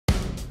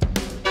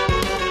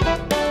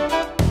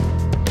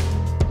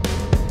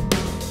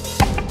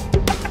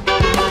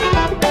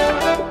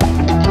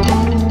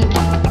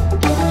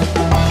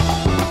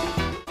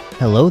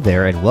Hello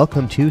there, and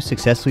welcome to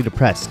Successfully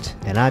Depressed,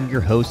 and I'm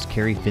your host,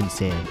 Kerry.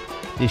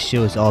 This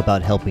show is all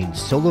about helping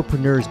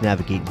solopreneurs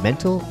navigate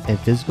mental and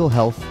physical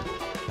health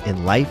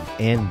in life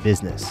and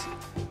business.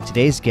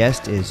 Today's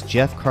guest is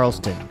Geoff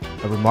Carlston,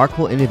 a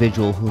remarkable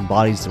individual who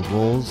embodies the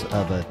roles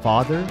of a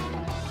father,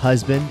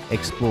 husband,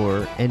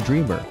 explorer, and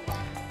dreamer.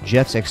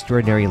 Geoff's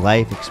extraordinary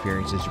life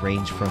experiences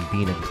range from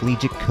being a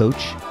collegiate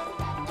coach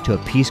to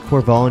a Peace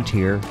Corps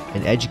volunteer,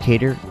 an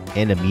educator,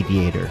 and a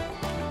mediator.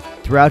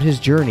 Throughout his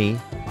journey,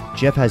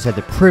 Geoff has had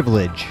the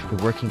privilege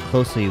of working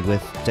closely with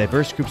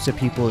diverse groups of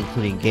people,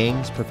 including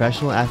gangs,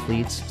 professional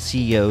athletes,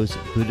 CEOs,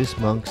 Buddhist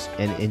monks,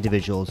 and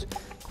individuals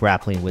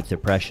grappling with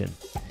depression.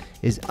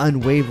 His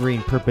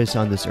unwavering purpose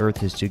on this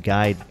earth is to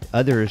guide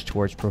others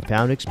towards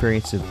profound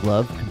experiences of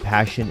love,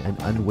 compassion, and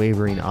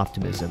unwavering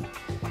optimism.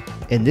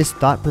 In this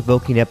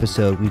thought-provoking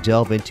episode, we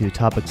delve into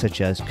topics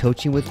such as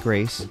coaching with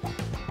grace,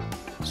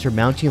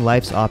 surmounting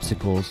life's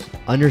obstacles,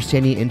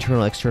 understanding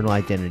internal and external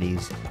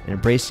identities, and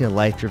embracing a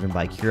life driven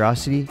by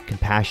curiosity,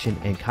 compassion,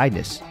 and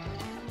kindness.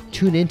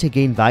 Tune in to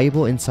gain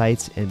valuable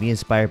insights and be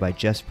inspired by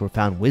Geoff's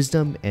profound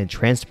wisdom and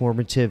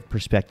transformative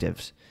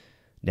perspectives.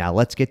 Now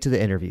let's get to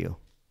the interview.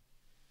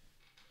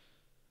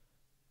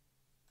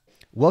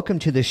 Welcome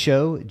to the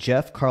show,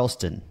 Geoff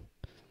Carlston.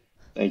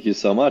 Thank you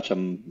so much.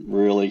 I'm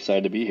really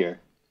excited to be here.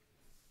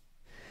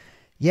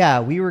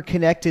 Yeah, we were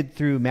connected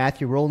through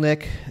Matthew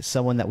Rolnick,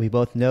 someone that we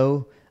both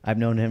know. I've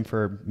known him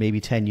for maybe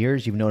 10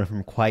 years. You've known him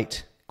from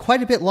quite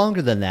a bit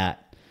longer than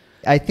that.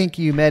 I think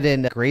you met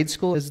in grade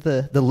school, as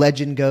the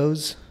legend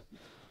goes.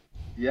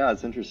 Yeah,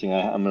 it's interesting.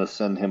 I'm going to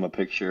send him a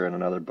picture and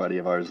another buddy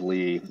of ours,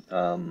 Lee,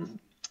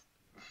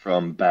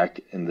 from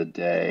back in the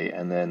day.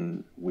 And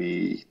then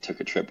we took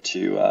a trip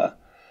to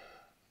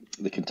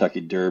the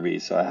Kentucky Derby.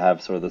 So I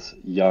have sort of this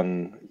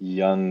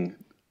young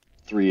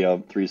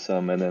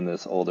threesome and then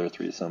this older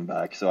threesome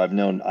back. So I've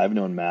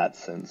known Matt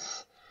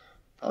since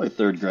probably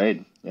third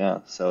grade. Yeah.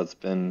 So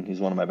he's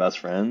one of my best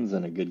friends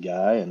and a good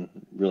guy, and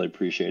really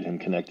appreciate him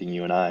connecting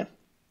you and I.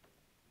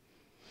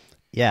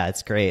 Yeah,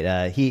 it's great.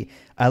 I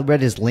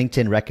read his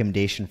LinkedIn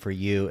recommendation for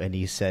you, and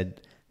he said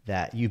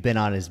that you've been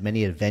on as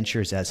many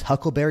adventures as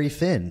Huckleberry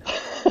Finn.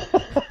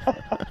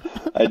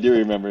 I do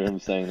remember him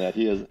saying that.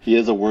 He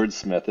is a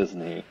wordsmith,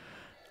 isn't he?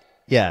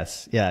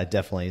 Yes, yeah,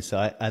 definitely. So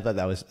I thought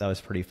that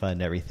was pretty fun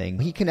and everything.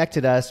 He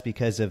connected us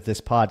because of this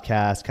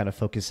podcast, kind of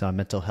focused on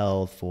mental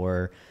health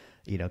for,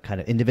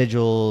 kind of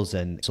individuals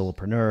and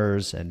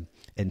solopreneurs and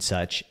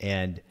such.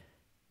 And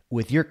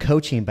with your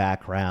coaching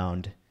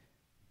background,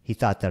 he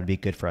thought that would be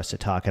good for us to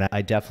talk. And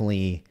I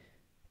definitely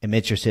am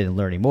interested in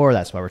learning more.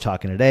 That's why we're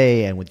talking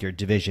today. And with your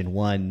Division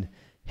I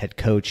head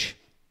coach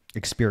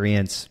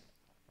experience,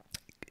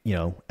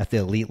 at the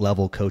elite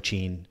level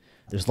coaching,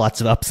 there's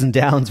lots of ups and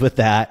downs with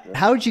that.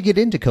 How did you get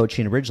into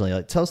coaching originally?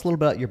 Tell us a little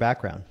bit about your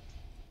background.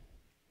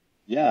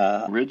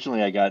 Yeah,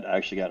 originally I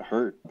actually got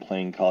hurt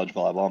playing college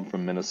volleyball. I'm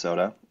from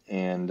Minnesota,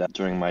 and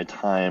during my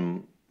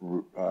time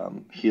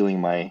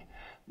healing my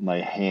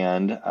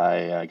hand,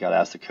 I got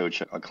asked to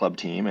coach a club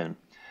team, and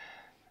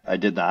I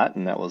did that,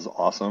 and that was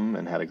awesome,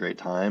 and had a great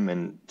time.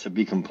 And to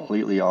be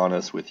completely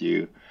honest with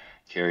you,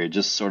 Kerry,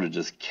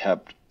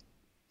 the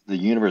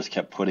universe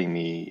kept putting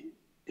me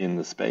in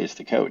the space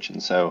to coach,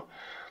 and so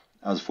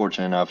I was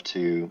fortunate enough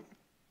to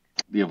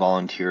be a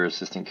volunteer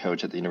assistant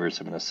coach at the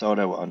University of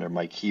Minnesota under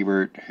Mike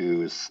Hebert,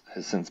 who has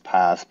since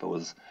passed, but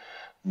was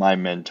my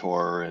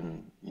mentor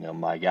and,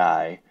 my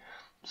guy.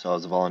 So I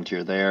was a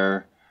volunteer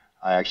there.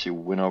 I actually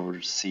went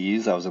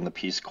overseas. I was in the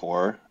Peace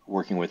Corps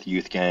working with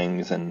youth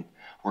gangs and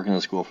working in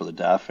the school for the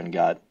deaf, and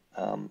got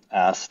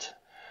asked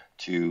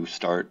to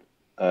start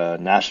a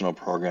national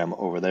program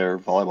over their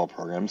volleyball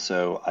program.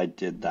 So I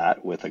did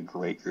that with a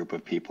great group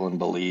of people in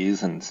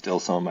Belize, and still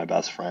some of my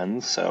best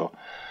friends. So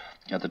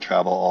got to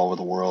travel all over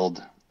the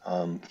world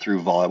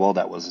through volleyball.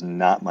 That was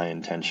not my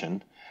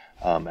intention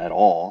at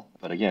all.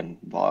 But again,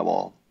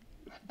 volleyball,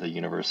 the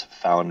universe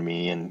found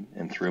me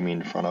and threw me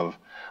in front of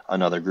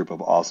another group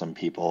of awesome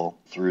people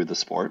through the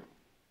sport.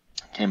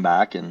 Came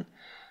back and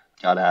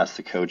got asked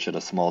to coach at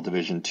a small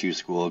Division II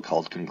school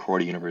called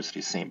Concordia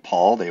University St.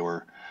 Paul. They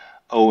were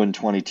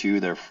 0-22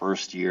 their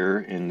first year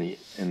in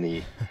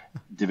the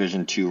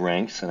Division II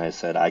ranks, and I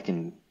said I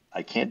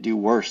can't do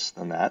worse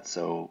than that.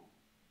 So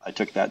I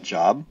took that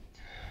job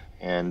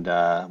and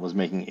was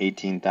making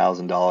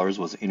 $18,000,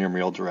 was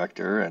intramural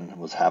director, and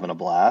was having a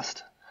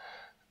blast.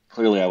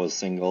 Clearly I was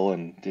single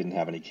and didn't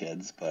have any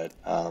kids, but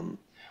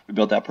we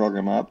built that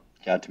program up,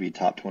 got to be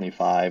top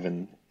 25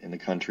 in the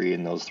country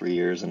in those 3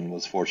 years, and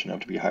was fortunate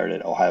enough to be hired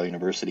at Ohio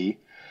University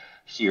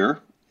here,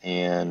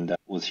 and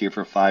was here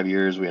for 5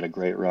 years. We had a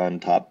great run,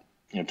 top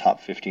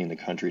 50 in the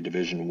country,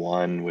 Division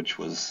I, which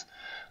was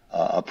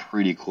a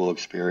pretty cool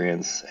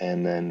experience,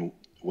 and then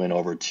went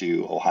over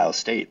to Ohio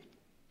State.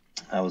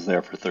 I was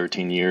there for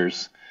 13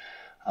 years,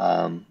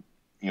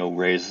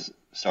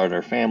 started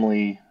our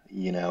family,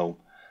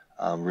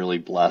 really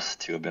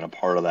blessed to have been a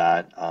part of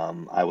that.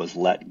 I was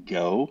let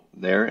go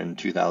there in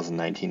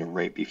 2019,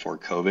 right before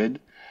COVID.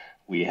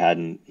 We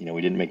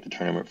didn't make the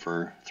tournament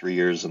for 3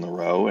 years in a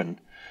row, and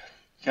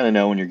kind of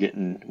know when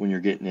you're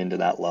getting into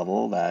that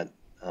level that,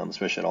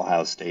 especially at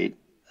Ohio State,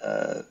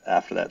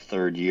 after that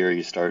third year,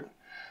 you start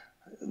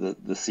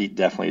the seat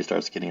definitely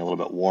starts getting a little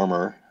bit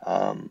warmer.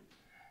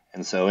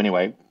 And so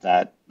anyway,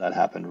 that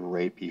happened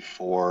right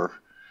before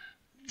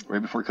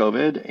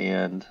COVID,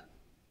 and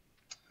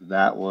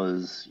that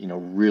was,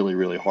 really,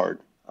 really hard.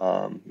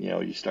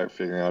 You start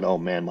figuring out, oh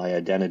man, my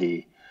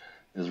identity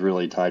is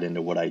really tied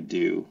into what I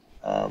do.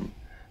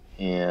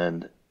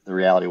 And the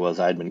reality was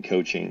I'd been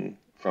coaching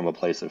from a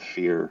place of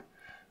fear,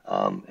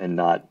 and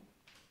not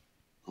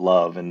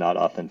love and not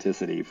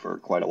authenticity for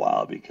quite a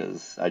while,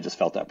 because I just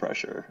felt that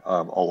pressure,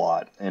 a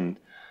lot. And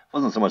it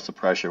wasn't so much the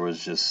pressure, it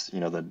was just,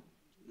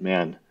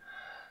 man,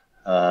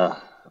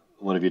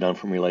 what have you done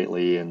for me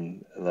lately?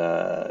 And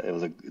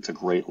it's a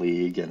great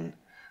league, and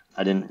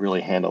I didn't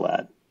really handle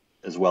that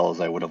as well as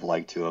I would have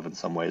liked to have in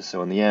some ways.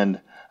 So in the end,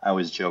 I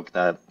always joke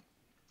that,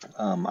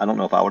 I don't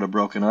know if I would have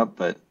broken up,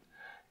 but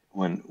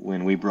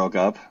when we broke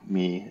up,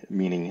 me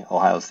meaning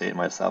Ohio State and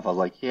myself, I was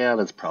like, yeah,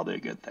 that's probably a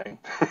good thing.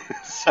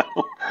 So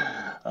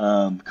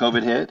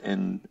COVID hit,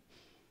 and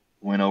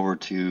went over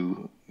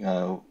to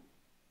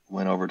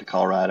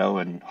Colorado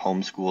and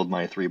homeschooled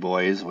my three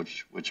boys,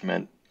 which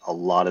meant a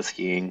lot of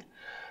skiing,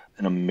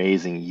 an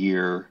amazing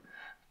year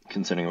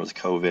considering it was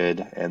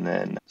COVID, and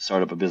then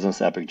start up a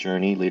business, Epic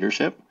Journey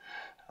Leadership,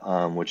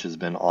 which has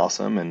been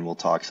awesome, and we'll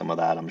talk some of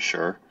that, I'm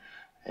sure.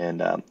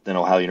 And then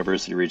Ohio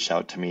University reached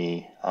out to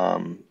me,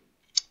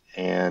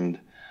 and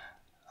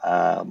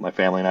my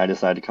family and I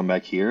decided to come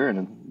back here, and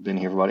I've been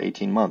here for about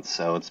 18 months.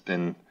 So it's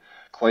been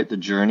quite the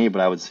journey,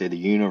 but I would say the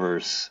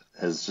universe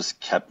has just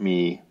kept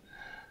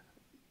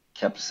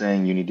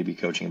saying you need to be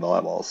coaching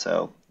volleyball.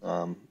 So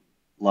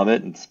love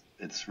it.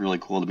 It's really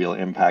cool to be able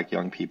to impact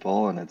young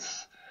people, and it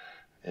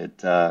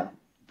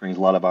brings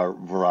a lot of our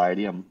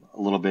variety. I'm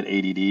a little bit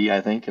ADD, I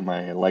think, and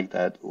I like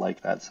that.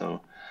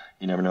 So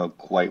you never know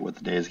quite what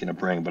the day is going to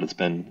bring, but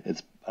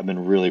I've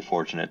been really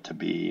fortunate to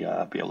be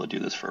able to do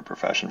this for a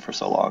profession for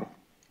so long.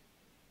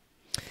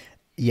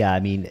 Yeah, I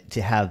mean,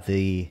 to have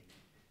the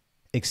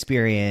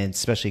experience,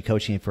 especially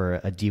coaching for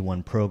a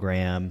D1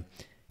 program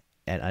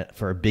and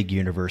for a big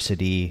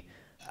university,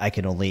 I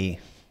can only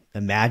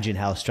imagine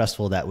how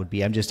stressful that would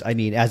be.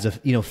 As a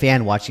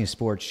fan watching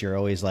sports, you're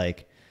always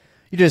like,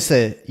 you're just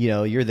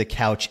you're the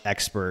couch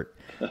expert,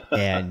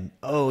 and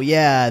oh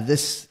yeah,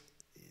 this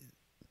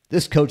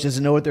coach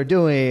doesn't know what they're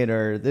doing,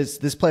 or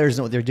this player doesn't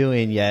know what they're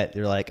doing yet.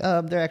 They're like,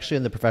 they're actually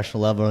on the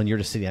professional level, and you're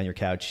just sitting on your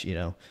couch,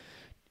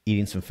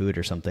 eating some food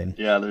or something.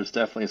 Yeah, there's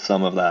definitely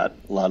some of that.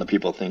 A lot of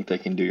people think they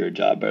can do your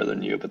job better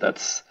than you, but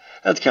that's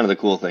kind of the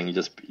cool thing.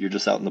 You're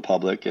just out in the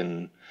public,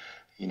 and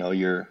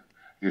your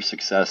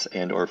success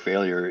and or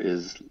failure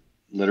is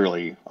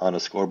literally on a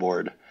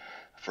scoreboard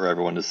for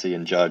everyone to see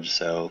and judge.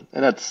 So,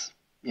 and that's,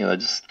 that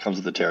just comes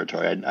with the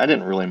territory. I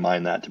didn't really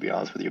mind that, to be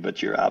honest with you,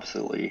 but you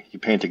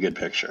paint a good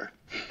picture.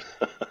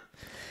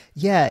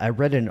 Yeah, I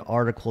read an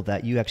article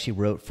that you actually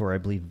wrote for, I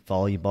believe,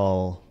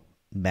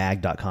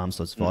 volleyballmag.com,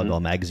 so it's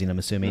volleyball magazine, I'm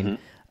assuming,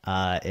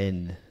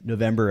 in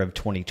November of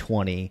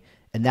 2020.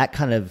 And that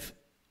kind of,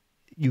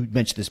 you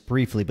mentioned this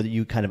briefly, but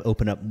you kind of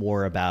open up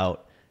more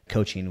about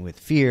coaching with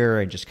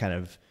fear and just kind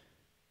of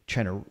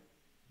trying to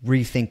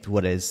rethink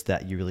what it is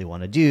that you really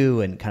want to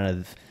do, and kind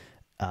of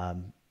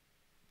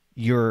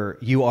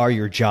you are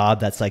your job.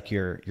 That's like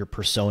your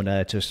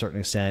persona to a certain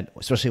extent,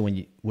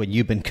 especially when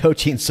you've been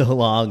coaching so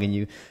long and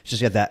you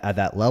just get at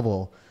that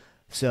level.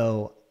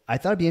 So I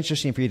thought it'd be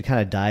interesting for you to kind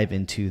of dive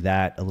into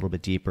that a little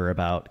bit deeper,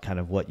 about kind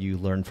of what you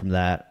learned from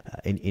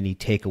that, any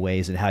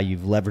takeaways, and how you've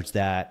leveraged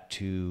that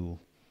to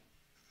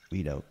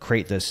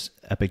create this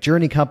Epic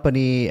Journey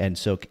company and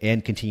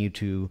continue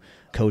to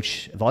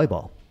coach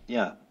volleyball.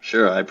 Yeah,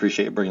 sure. I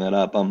appreciate you bringing that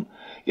up. The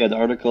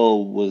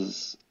article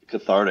was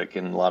cathartic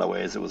in a lot of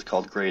ways. It was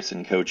called Grace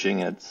in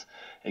Coaching. I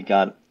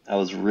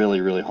was really,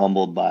 really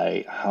humbled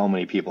by how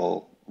many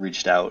people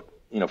reached out,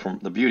 from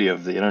the beauty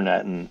of the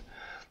internet and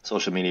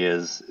social media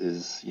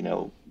is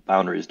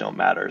boundaries don't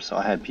matter. So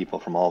I had people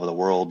from all over the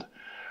world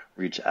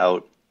reach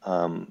out,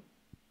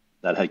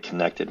 that had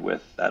connected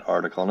with that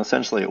article. And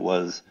essentially it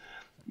was,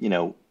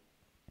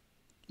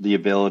 the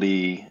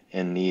ability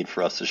and need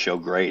for us to show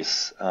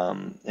grace.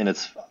 And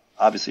it's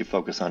obviously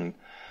focused on,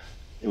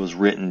 it was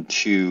written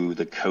to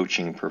the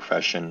coaching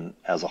profession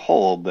as a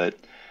whole, but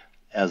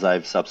as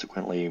I've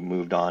subsequently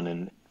moved on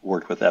and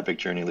worked with Epic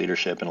Journey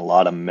Leadership, and a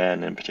lot of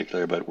men in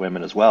particular, but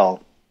women as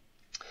well,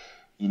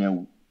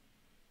 I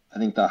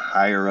think the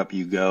higher up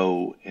you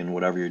go in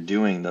whatever you're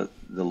doing, the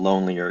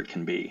lonelier it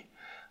can be.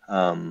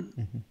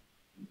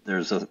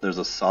 There's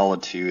a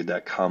solitude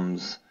that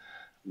comes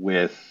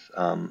with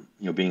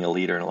being a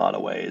leader in a lot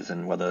of ways,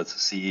 and whether it's a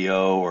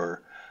CEO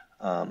or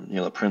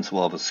the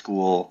principal of a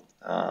school,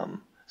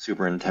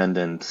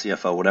 superintendent,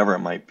 CFO, whatever it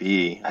might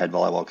be, head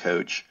volleyball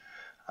coach.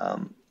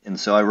 And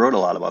so I wrote a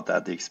lot about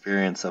that, the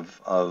experience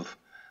of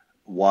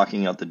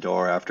walking out the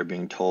door after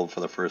being told for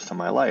the first time in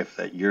my life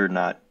that you're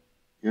no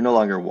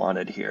longer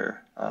wanted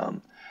here.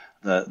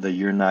 The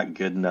you're not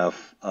good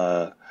enough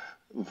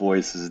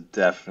voices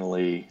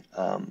definitely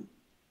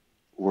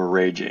were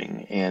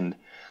raging. And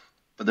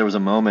But there was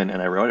a moment,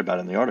 and I wrote about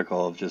it in the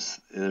article, of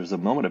just, there was a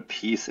moment of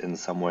peace in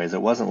some ways.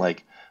 It wasn't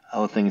like,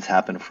 oh, things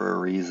happen for a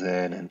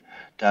reason, and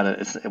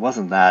it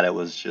wasn't that. It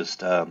was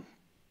just, it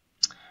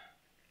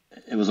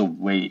was a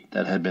weight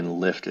that had been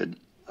lifted,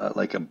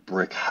 like a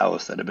brick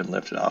house that had been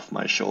lifted off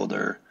my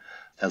shoulder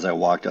as I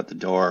walked out the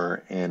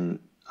door. And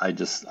I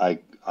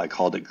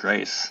called it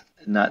grace.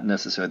 Not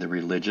necessarily the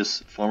religious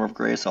form of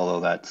grace,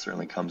 although that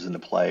certainly comes into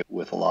play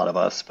with a lot of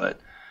us, but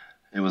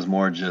it was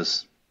more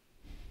just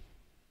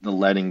the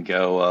letting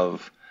go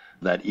of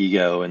that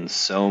ego and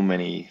so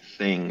many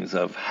things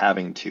of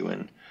having to.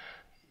 And,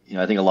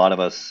 I think a lot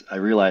of us, I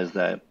realize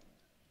that,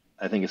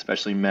 I think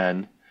especially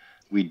men,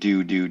 we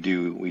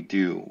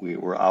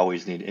we're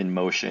always in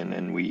motion,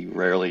 and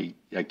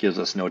that gives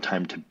us no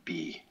time to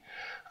be,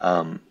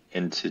 and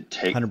to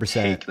take 100%.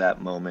 Take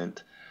that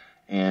moment.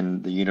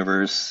 And the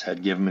universe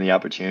had given me the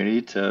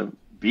opportunity to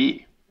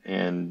be,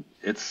 and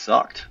it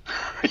sucked.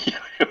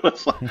 It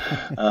was like,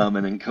 and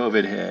then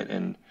COVID hit,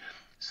 and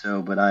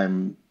so, but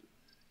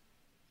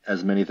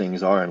as many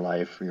things are in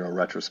life,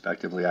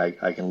 retrospectively,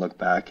 I can look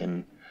back,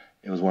 and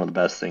it was one of the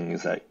best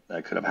things that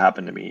could have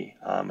happened to me,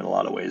 in a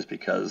lot of ways,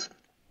 because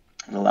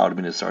it allowed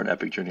me to start an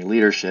epic journey of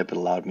leadership. It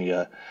allowed me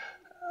to,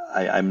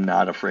 I'm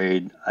not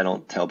afraid. I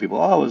don't tell people,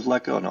 oh, I was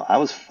let go. No, I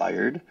was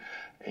fired,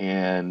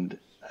 and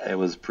it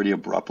was pretty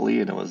abruptly,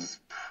 and it was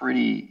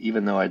pretty,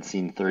 even though I'd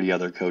seen 30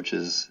 other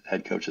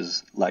head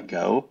coaches let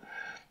go,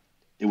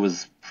 it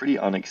was pretty,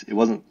 it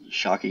wasn't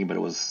shocking, but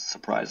it was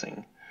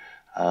surprising.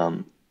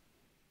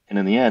 And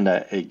in the end,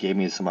 it gave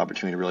me some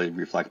opportunity to really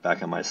reflect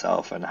back on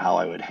myself and how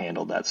I would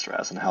handle that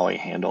stress, and how I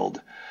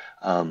handled,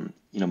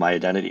 my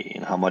identity,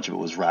 and how much of it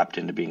was wrapped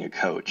into being a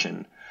coach.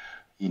 And,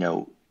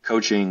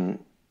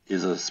 coaching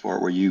is a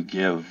sport where you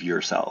give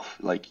yourself,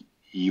 like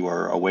you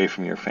are away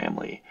from your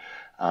family.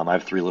 I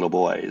have 3 little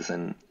boys,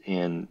 and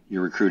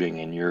you're recruiting,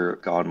 and you're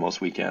gone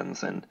most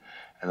weekends, and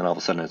then all of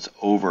a sudden it's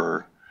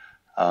over.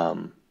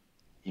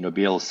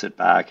 Be able to sit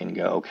back and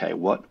go, okay,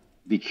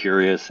 be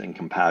curious and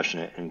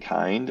compassionate and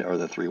kind are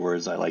the 3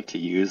 words I like to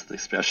use,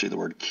 especially the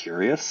word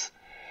curious.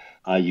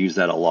 I use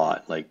that a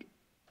lot, like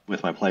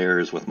with my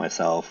players, with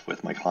myself,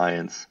 with my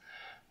clients.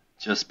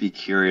 Just be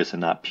curious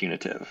and not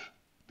punitive,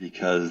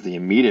 because the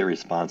immediate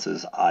response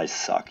is, I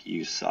suck,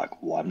 you suck,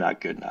 well, I'm not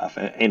good enough,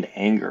 and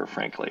anger,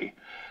 frankly.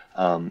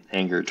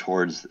 Anger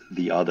towards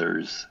the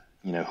others,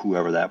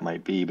 whoever that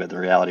might be. But the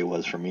reality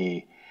was, for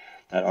me,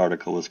 that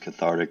article was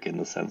cathartic in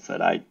the sense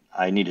that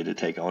I needed to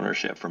take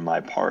ownership for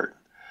my part,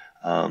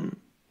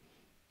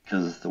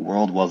 because the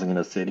world wasn't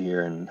going to sit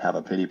here and have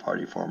a pity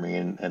party for me,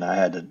 and I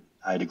had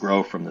to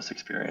grow from this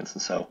experience.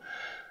 And so,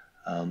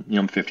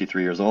 I'm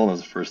 53 years old, and it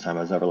was the first time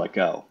I was ever let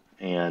go,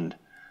 and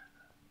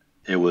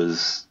it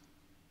was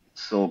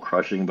soul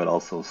crushing, but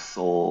also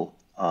soul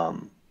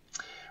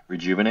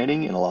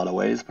rejuvenating in a lot of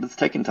ways. But it's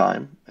taken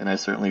time, and I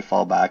certainly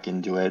fall back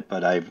into it,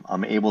 but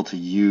I'm able to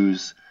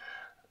use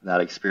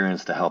that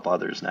experience to help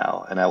others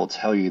now. And I will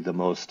tell you, the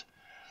most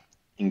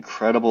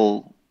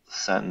incredible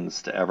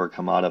sentence to ever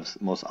come out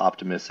of, most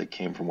optimistic,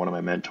 came from one of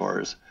my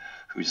mentors,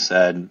 who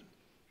said,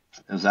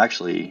 it was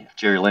actually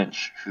Jerry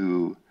Lynch,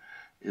 who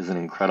is an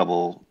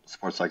incredible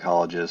sports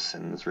psychologist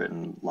and has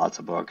written lots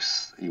of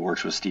books. He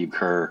works with Steve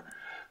Kerr.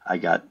 I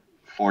got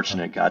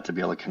to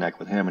be able to connect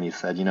with him, and he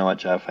said, you know what,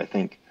 Geoff, I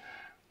think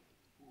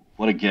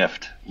what a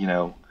gift,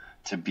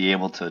 to be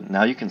able to,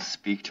 now you can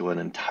speak to an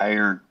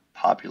entire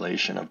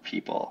population of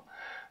people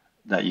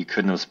that you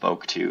couldn't have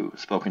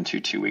spoken to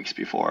 2 weeks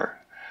before.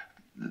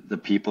 The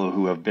people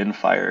who have been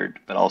fired,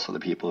 but also the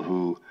people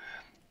who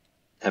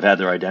have had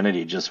their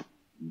identity just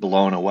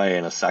blown away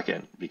in a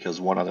second because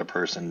one other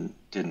person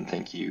didn't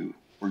think you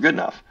were good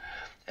enough.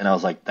 And I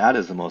was like, that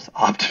is the most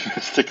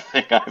optimistic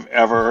thing I've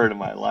ever heard in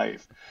my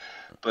life,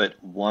 but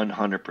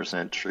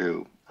 100%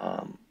 true.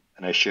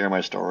 And I share my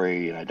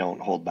story, and I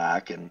don't hold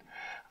back. And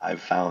I've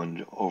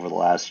found over the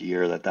last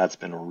year that that's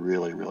been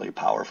really, really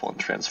powerful and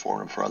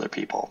transformative for other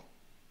people.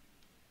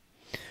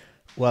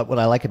 Well, what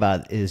I like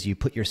about it is you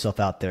put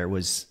yourself out there.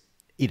 Was,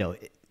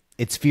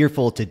 it's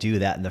fearful to do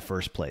that in the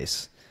first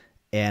place.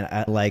 And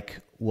I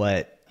like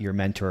what your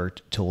mentor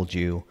told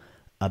you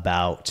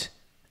about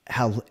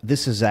how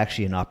this is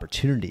actually an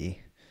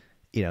opportunity.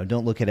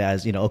 Don't look at it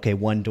as, okay,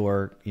 one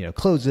door,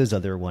 closes,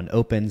 other one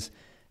opens.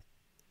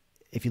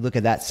 If you look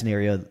at that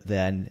scenario,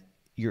 then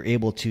you're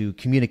able to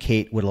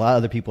communicate what a lot of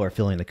other people are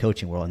feeling in the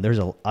coaching world. And there's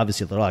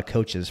obviously a lot of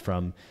coaches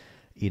from,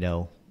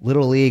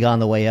 little league on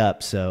the way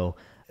up. So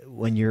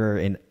when you're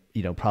in,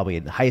 probably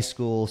in high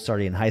school,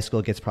 starting in high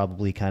school, it gets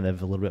probably kind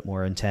of a little bit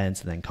more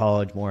intense, and then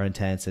college more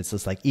intense. It's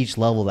just like each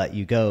level that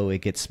you go,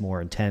 it gets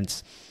more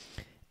intense,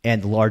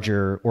 and the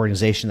larger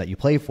organization that you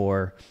play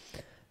for.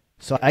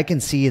 So I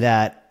can see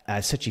that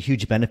as such a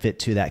huge benefit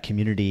to that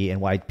community, and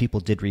why people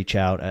did reach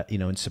out,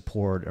 in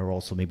support, or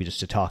also maybe just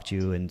to talk to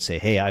you and say,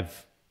 hey,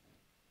 I've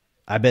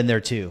been there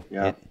too.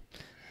 Yeah.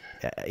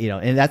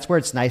 And that's where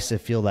it's nice to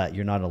feel that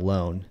you're not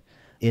alone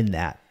in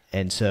that.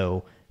 And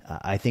so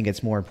I think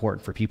it's more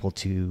important for people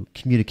to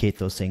communicate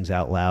those things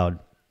out loud.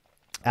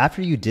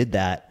 After you did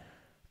that,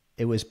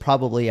 it was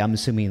probably, I'm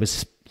assuming it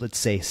was let's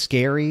say,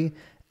 scary,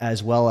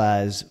 as well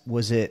as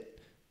was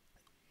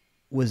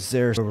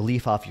there a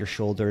relief off your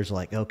shoulders?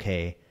 Like,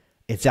 okay,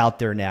 it's out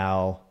there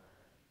now.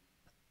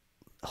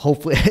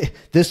 Hopefully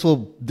this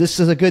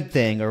is a good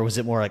thing, or was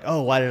it more like,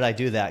 oh, why did I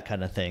do that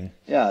kind of thing?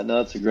 Yeah, no,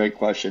 that's a great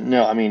question.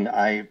 No, I mean,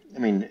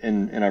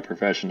 in our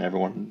profession,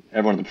 everyone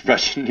in the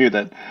profession knew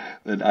that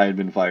I had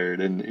been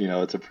fired, and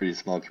it's a pretty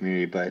small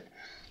community. But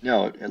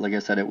no, like I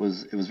said, it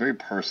was very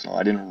personal.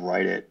 I didn't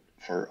write it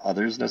for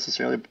others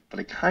necessarily, but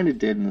I kind of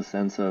did in the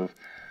sense of,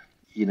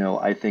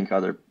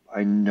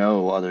 I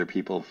know other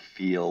people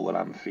feel what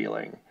I'm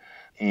feeling,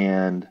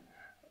 and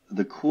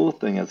the cool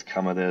thing that's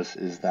come of this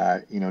is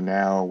that,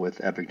 now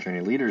with Epic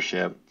Journey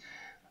Leadership,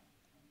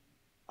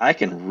 I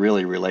can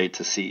really relate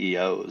to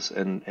CEOs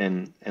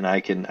and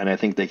I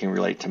think they can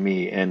relate to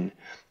me and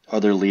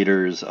other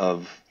leaders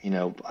of,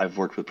 I've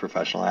worked with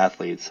professional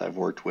athletes. I've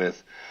worked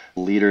with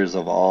leaders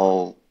of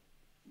all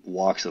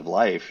walks of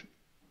life,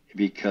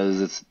 because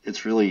it's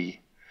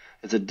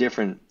a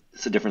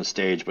different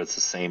stage, but it's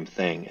the same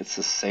thing. It's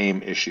the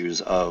same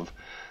issues of,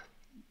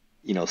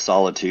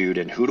 solitude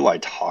and who do I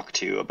talk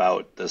to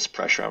about this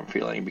pressure I'm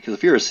feeling? Because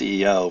if you're a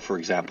CEO, for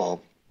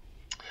example,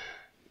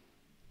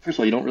 first of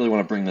all, you don't really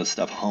want to bring this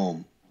stuff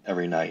home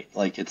every night.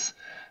 Like, it's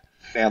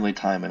family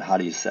time, and how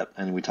do you set,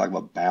 and we talk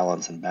about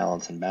balance and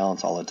balance and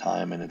balance all the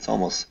time. And it's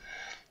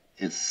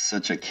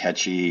such a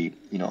catchy,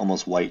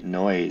 almost white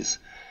noise.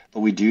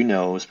 But we do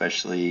know,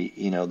 especially,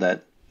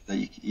 that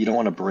you don't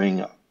want to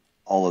bring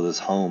all of this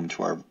home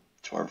to our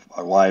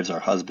wives, our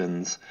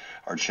husbands,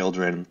 our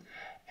children.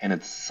 And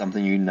it's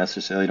something you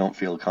necessarily don't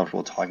feel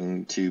comfortable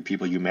talking to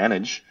people you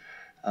manage,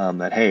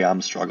 that, hey,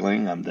 I'm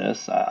struggling, I'm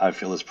this, I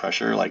feel this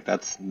pressure. Like,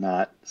 that's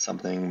not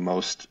something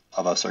most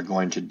of us are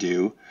going to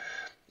do.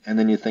 And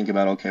then you think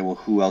about, okay, well,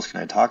 who else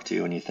can I talk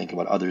to? And you think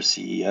about other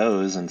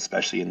CEOs, and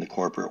especially in the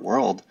corporate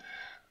world,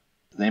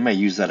 they may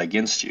use that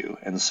against you.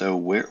 And so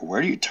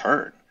where do you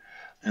turn?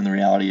 And the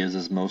reality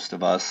is most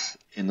of us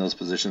in those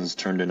positions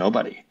turn to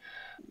nobody.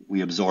 We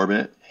absorb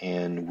it,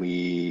 and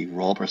we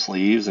roll up our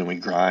sleeves, and we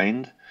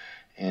grind,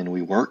 and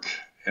we work,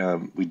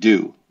 we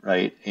do,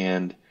 right?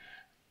 And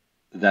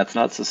that's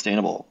not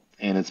sustainable.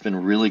 And it's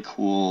been really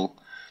cool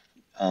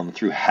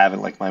through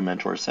having, like my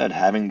mentor said,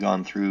 having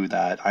gone through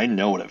that. I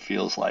know what it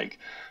feels like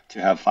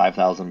to have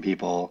 5,000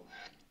 people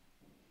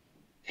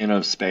in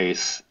a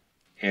space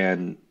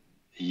and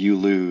you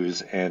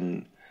lose,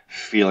 and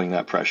feeling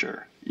that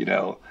pressure.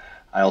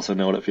 I also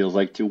know what it feels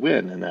like to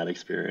win in that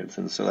experience.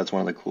 And so that's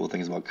one of the cool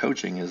things about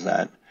coaching, is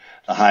that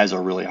the highs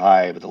are really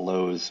high, but the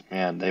lows,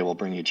 man, they will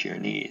bring you to your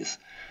knees.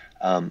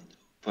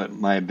 But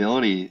my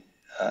ability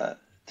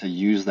to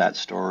use that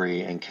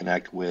story and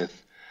connect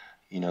with,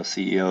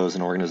 CEOs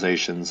and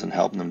organizations, and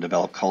helping them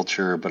develop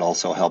culture, but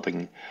also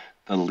helping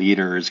the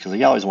leaders, because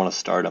you always want to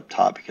start up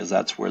top, because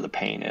that's where the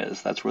pain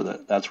is. That's where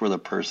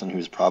the person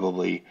who's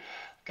probably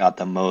got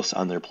the most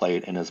on their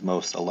plate and is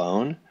most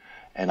alone.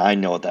 And I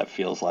know what that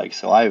feels like.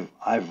 So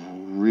I've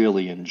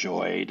really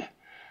enjoyed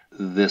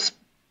this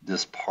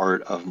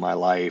part of my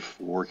life,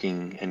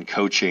 working and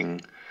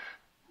coaching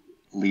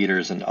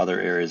leaders in other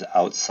areas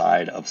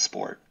outside of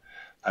sport.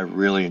 I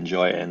really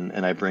enjoy it.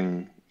 And I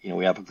bring,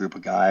 we have a group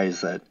of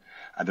guys that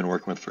I've been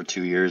working with for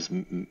 2 years,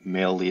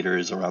 male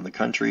leaders around the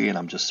country, and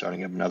I'm just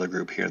starting up another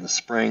group here in the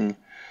spring.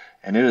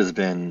 And it has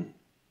been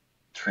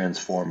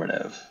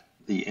transformative.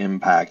 The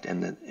impact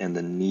and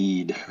the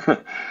need,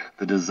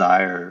 the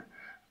desire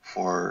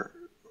for,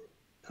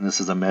 and this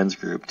is a men's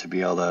group, to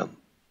be able to,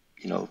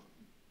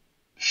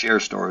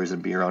 share stories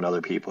and be around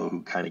other people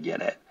who kind of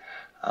get it.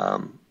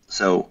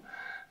 So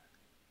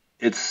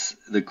it's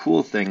the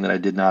cool thing that I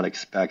did not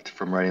expect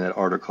from writing that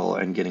article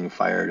and getting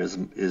fired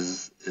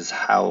is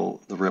how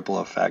the ripple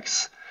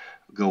effects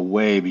go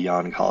way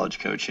beyond college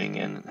coaching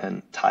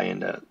and tie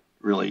into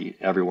really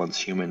everyone's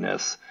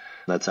humanness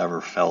that's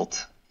ever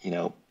felt,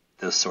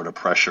 this sort of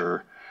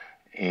pressure.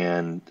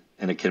 And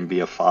it can be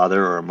a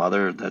father or a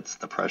mother that's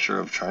the pressure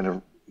of trying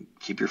to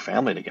keep your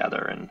family together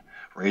and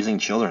raising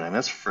children. I mean,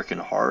 that's freaking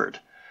hard.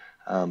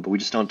 But we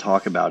just don't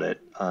talk about it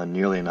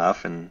nearly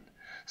enough. And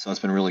so it's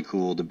been really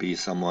cool to be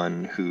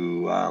someone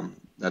who,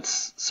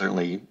 that's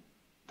certainly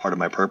part of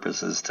my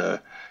purpose, is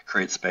to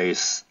create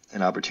space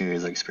and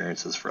opportunities and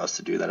experiences for us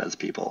to do that as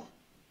people.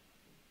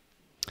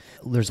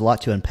 There's a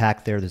lot to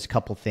unpack there. There's a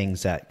couple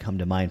things that come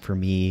to mind for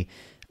me.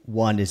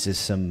 One is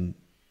just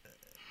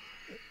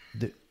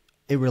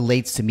it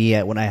relates to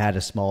me when I had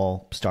a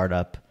small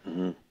startup,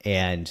 mm-hmm.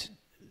 and,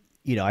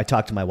 I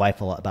talked to my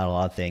wife about a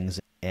lot of things,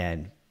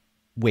 and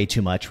way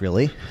too much,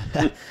 really,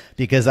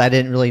 because I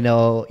didn't really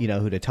know,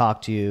 who to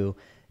talk to,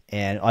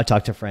 and I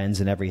talked to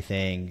friends and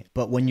everything.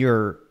 But when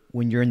you're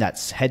in that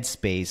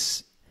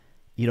headspace,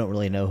 you don't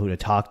really know who to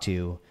talk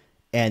to,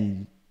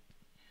 and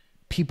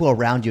people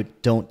around you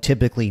don't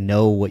typically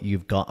know what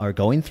are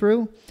going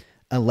through,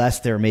 unless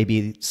they're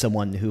maybe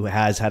someone who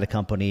has had a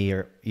company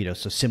or,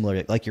 so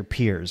similar, like your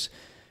peers.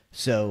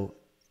 So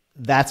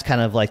that's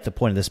kind of like the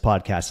point of this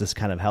podcast, is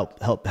kind of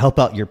help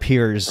out your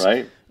peers,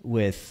 right,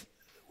 with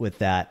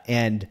that.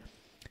 And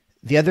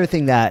the other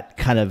thing that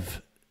kind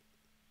of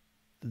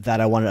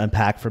that I want to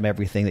unpack from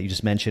everything that you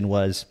just mentioned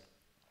was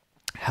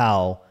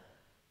how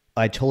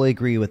I totally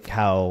agree with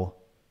how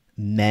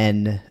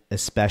men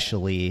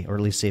especially, or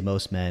at least say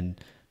most men,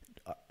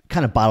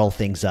 kind of bottle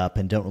things up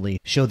and don't really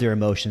show their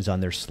emotions on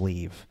their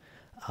sleeve.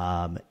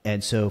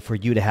 And so for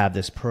you to have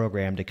this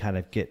program to kind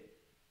of get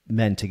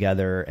men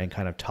together and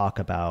kind of talk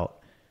about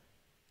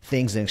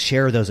things and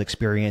share those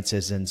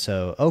experiences. And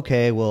so,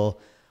 okay, well,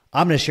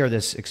 I'm going to share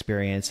this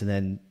experience. And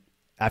then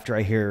after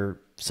I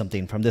hear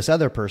something from this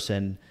other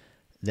person,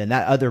 then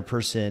that other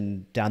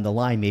person down the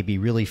line maybe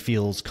really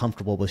feels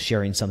comfortable with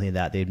sharing something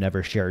that they've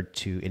never shared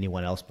to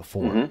anyone else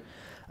before.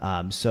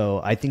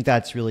 So I think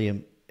that's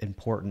really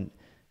important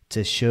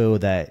to show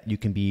that you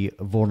can be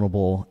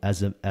vulnerable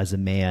as a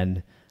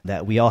man,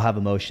 that we all have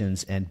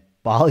emotions, and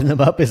bottling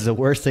them up is the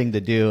worst thing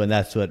to do. And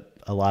that's what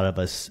a lot of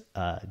us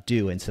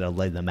do instead of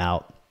letting them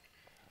out.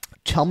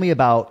 Tell me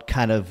about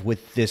kind of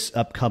with this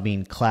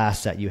upcoming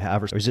class that you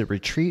have, or is it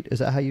retreat? Is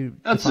that how you?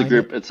 That's a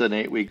group. It's an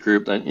 8-week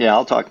group. Yeah,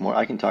 I'll talk more.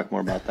 I can talk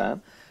more about that.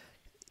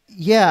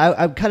 Yeah,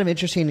 I'm kind of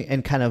interested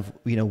in kind of,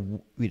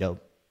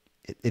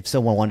 if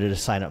someone wanted to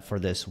sign up for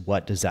this,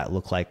 what does that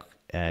look like?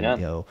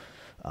 And,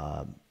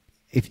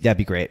 if that'd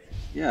be great.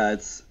 Yeah,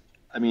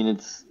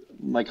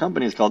 my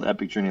company is called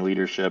Epic Journey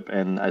Leadership,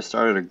 and I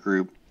started a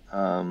group.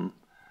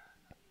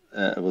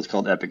 It was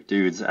called Epic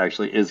Dudes.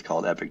 Actually, is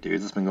called Epic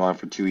Dudes. It's been going on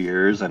for 2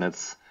 years, and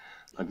it's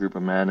a group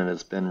of men, and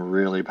it's been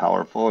really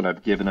powerful. And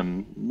I've given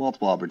them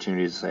multiple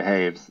opportunities to say,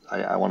 "Hey,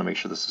 I want to make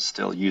sure this is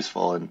still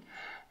useful." And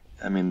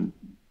I mean,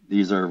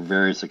 these are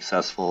very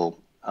successful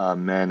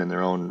men in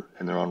their own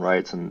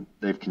rights, and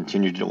they've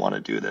continued to want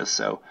to do this.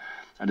 So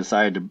I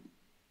decided to,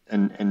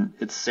 and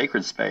it's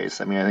sacred space.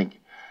 I mean,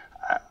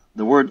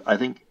 I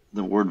think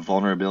the word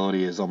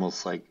vulnerability is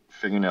almost like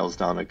fingernails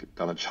down a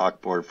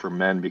chalkboard for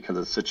men, because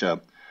it's such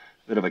a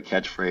bit of a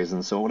catchphrase.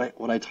 And so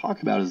what I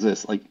talk about is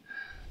this: like,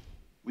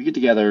 we get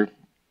together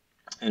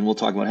and we'll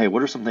talk about, hey,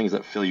 what are some things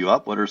that fill you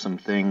up? What are some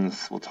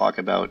things? We'll talk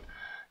about,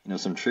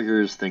 some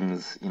triggers,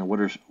 things. What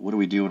do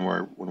we do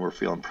when we're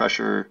feeling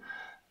pressure?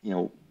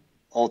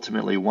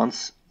 Ultimately,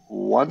 once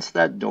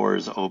that door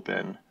is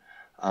open,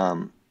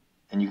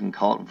 and you can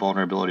call it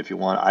vulnerability if you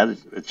want.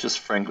 It's just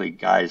frankly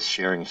guys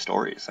sharing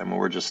stories. I mean,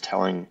 we're just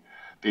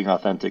being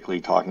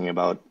authentically talking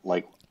about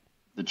like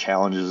the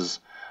challenges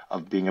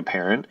of being a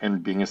parent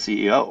and being a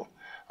CEO.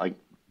 Like,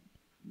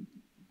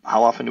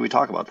 how often do we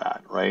talk about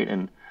that, right?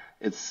 And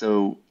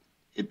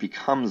it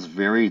becomes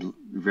very,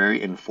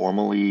 very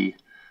informally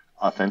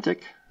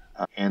authentic.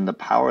 And the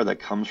power that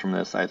comes from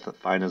this, I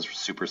find, is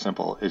super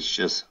simple. It's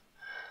just,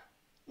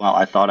 wow,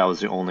 I thought I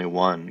was the only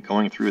one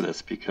going through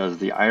this, because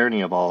the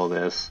irony of all of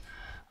this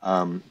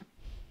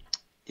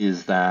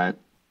is that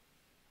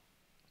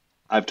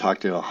I've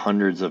talked to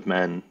hundreds of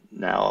men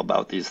now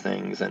about these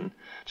things, and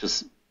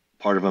just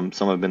part of them,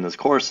 some have been this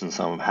course and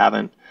some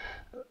haven't.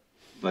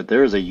 But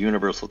there is a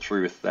universal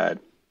truth that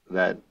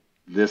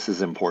this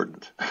is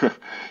important.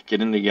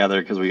 Getting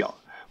together, because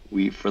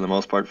we for the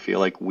most part feel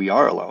like we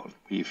are alone.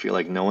 We feel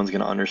like no one's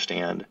going to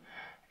understand,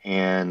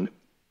 and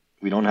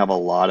we don't have a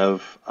lot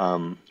of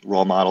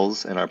role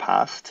models in our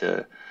past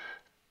to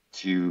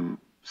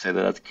say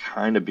that that's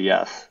kind of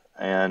BS.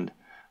 And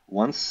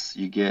once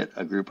you get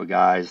a group of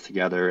guys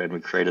together and we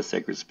create a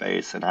sacred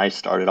space, and I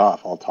started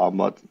off,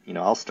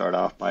 I'll start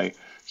off by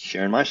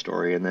sharing my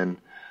story, and then,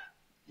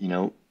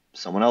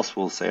 someone else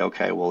will say,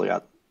 okay, well, yeah,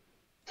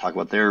 talk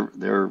about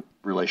their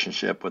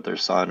relationship with their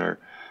son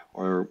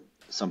or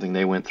something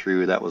they went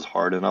through that was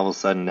hard, and all of a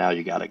sudden now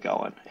you got it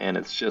going, and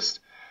it's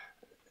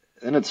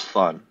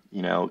fun,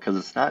 because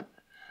it's not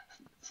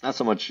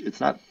so much, it's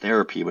not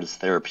therapy, but it's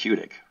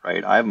therapeutic,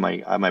 right? I have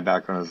my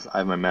background I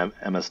have my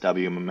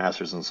MSW, my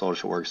master's in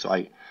social work,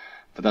 but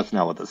that's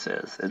not what this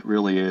is. It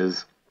really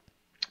is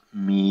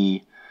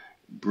me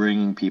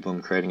bringing people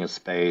and creating a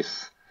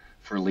space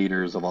for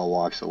leaders of all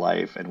walks of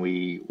life, and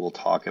we will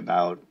talk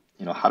about,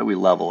 how do we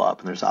level up?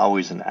 And there's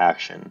always an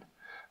action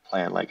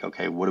plan, like,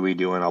 okay, what are we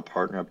doing? I'll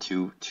partner up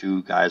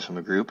two guys from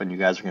the group, and you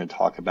guys are going to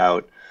talk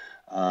about,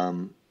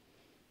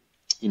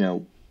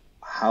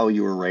 how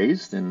you were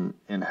raised and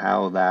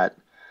how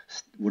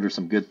what are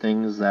some good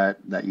things that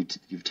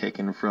you've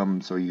taken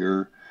from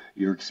your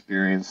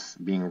experience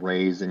being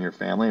raised in your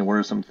family, and what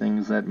are some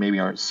things that maybe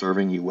aren't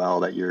serving you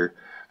well that you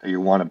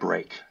want to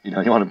break? You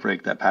want to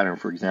break that pattern.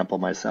 For example,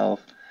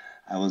 myself,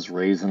 I was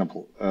raised in a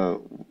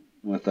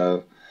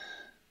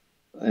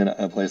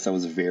place that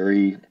was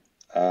very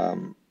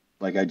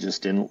like, I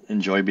just didn't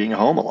enjoy being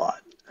home a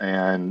lot,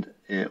 and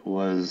it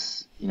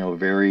was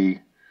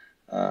very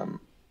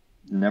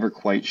never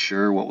quite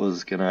sure what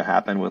was going to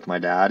happen with my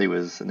dad. He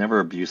was never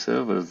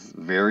abusive. It was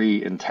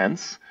very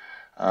intense.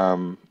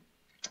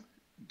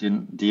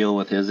 Didn't deal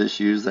with his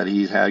issues that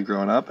he's had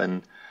growing up.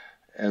 And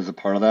as a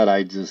part of that,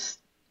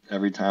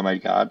 every time I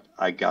got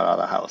out of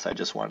the house, I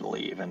just wanted to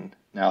leave. And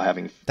now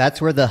that's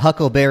where the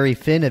Huckleberry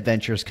Finn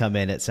adventures come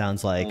in, it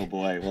sounds like. Oh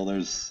boy.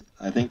 Well,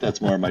 I think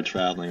that's more of my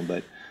traveling,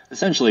 but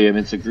essentially,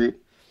 it's a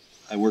group.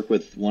 I work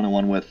with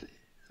one-on-one with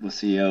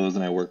CEOs,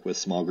 and I work with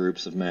small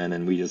groups of men,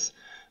 and we just,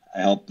 I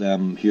help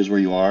them, here's where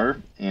you are,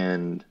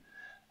 and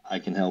I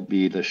can help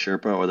be the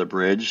Sherpa or the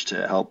bridge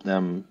to help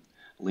them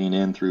lean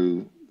in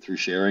through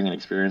sharing and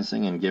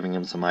experiencing and giving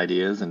them some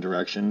ideas and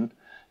direction,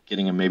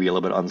 getting them maybe a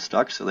little bit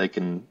unstuck so they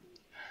can,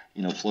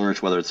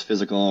 flourish, whether it's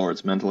physical or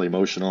it's mental,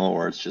 emotional,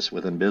 or it's just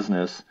within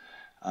business.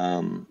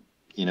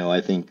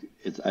 I think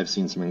I've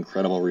seen some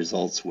incredible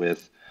results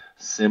with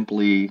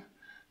simply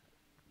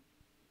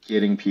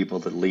getting people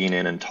to lean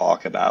in and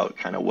talk about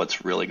kind of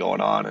what's really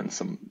going on, and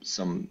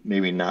some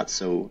maybe not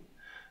so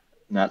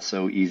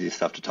easy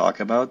stuff to talk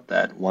about,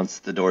 that once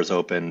the doors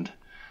opened,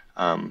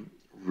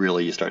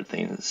 really you start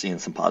seeing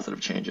some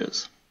positive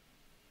changes.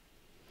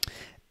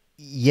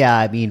 Yeah,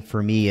 I mean,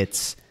 for me,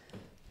 it's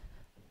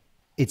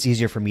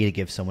easier for me to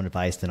give someone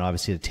advice than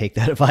obviously to take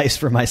that advice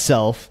for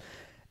myself.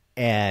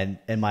 And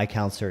my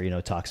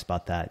counselor, talks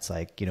about that. It's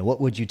like,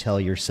 what would you tell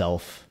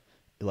yourself?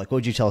 Like, what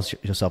would you tell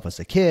yourself as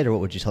a kid, or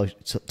what would you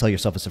tell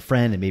yourself as a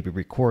friend, and maybe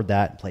record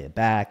that and play it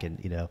back,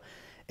 and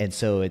and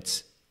so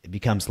it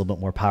becomes a little bit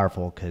more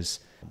powerful, because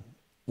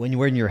when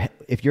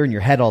if you're in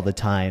your head all the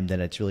time,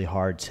 then it's really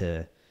hard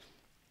to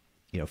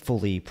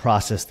fully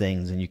process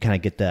things, and you kind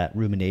of get that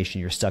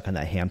rumination. You're stuck on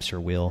that hamster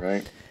wheel,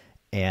 right?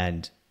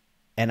 And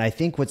I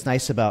think what's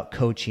nice about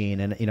coaching,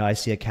 and I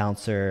see a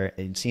counselor,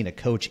 and seeing a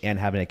coach and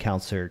having a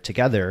counselor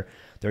together,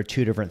 they're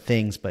two different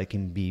things, but it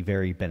can be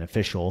very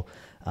beneficial.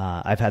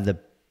 I've had the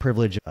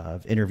privilege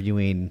of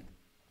interviewing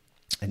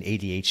an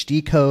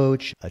ADHD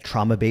coach, a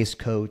trauma-based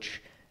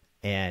coach,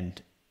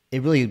 and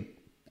I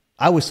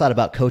always thought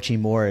about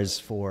coaching more as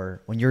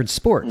for when you're in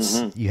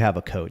sports, you have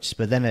a coach.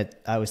 But then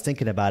I was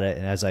thinking about it,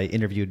 and as I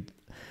interviewed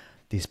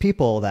these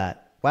people,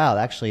 that, wow,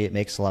 actually it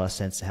makes a lot of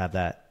sense to have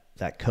that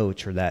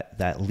coach, or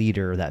that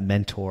leader, that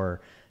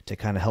mentor, to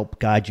kind of help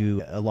guide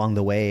you along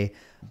the way.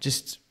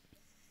 Just,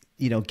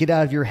 get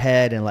out of your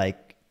head and like,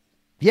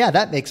 yeah,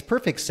 that makes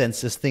perfect sense.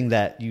 This thing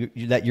that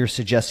you're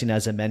suggesting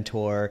as a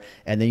mentor,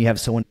 and then you have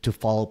someone to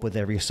follow up with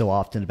every so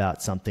often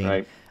about something.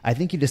 Right. I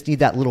think you just need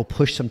that little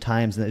push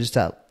sometimes, and just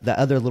that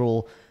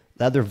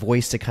other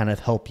voice to kind of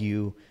help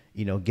you,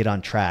 get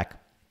on track.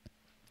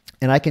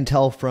 And I can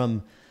tell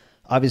from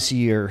obviously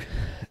your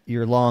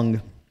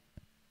long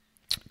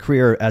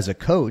career as a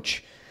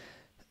coach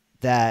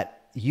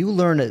that you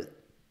learn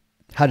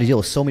how to deal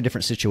with so many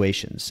different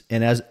situations.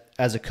 And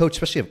as a coach,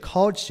 especially of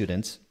college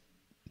students,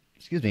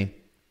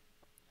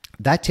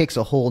 that takes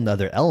a whole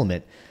nother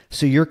element.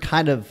 So you're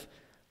kind of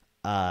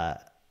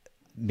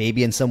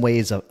maybe in some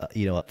ways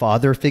a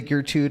father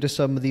figure to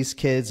some of these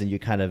kids, and you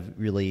kind of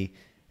really,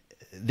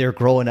 they're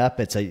growing up.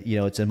 It's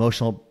it's an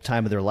emotional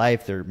time of their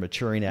life. They're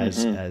maturing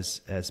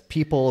as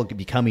people,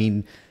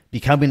 becoming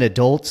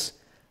adults.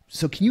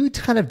 So can you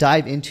kind of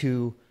dive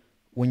into,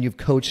 when you've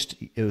coached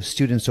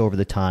students over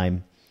the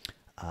time,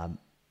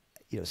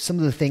 some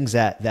of the things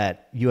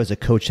that you as a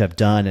coach have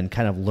done and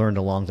kind of learned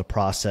along the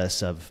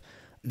process of,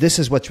 this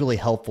is what's really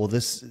helpful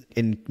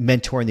in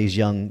mentoring these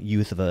young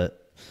youth of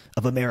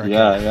America?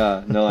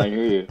 Yeah. No, I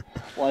hear you.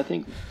 Well, I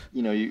think,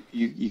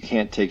 you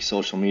can't take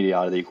social media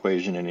out of the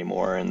equation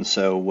anymore. And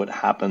so what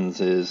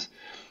happens is,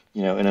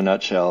 in a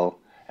nutshell,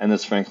 and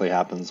this frankly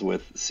happens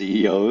with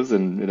CEOs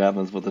and it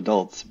happens with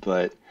adults,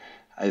 but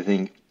I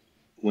think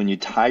when you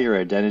tie your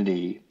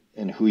identity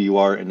and who you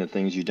are into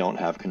things you don't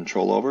have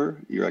control over,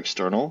 your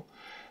external,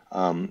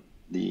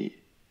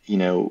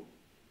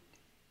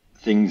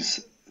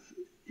 things,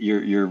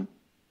 you're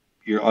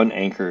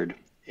unanchored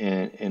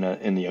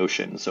in the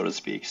ocean, so to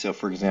speak. So,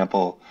 for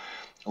example,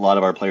 a lot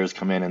of our players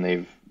come in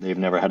and they've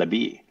never had a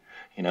B,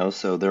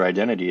 so their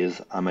identity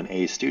is, I'm an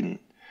A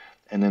student,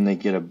 and then they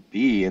get a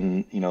B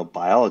in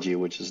biology,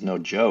 which is no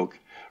joke,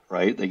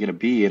 right? They get a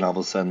B, and all of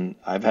a sudden,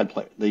 I've had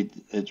they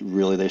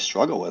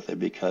struggle with it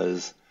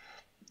because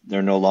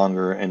they're no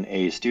longer an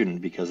A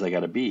student because they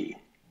got a B.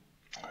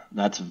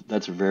 That's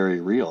very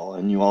real.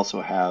 And you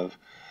also have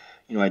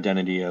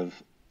identity of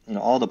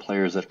all the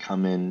players that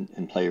come in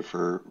and play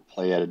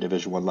at a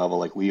Division I level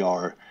like we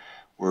are,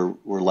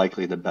 we're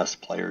likely the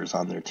best players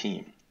on their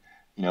team.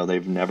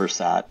 They've never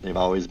sat. They've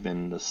always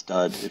been the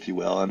stud, if you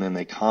will. And then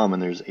they come,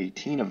 and there's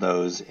 18 of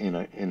those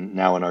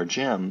now in our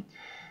gym,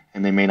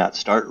 and they may not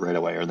start right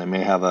away, or they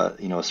may have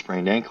a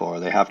sprained ankle, or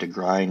they have to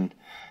grind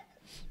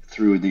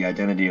through the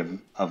identity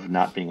of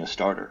not being a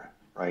starter,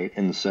 right?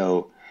 And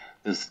so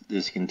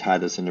this can tie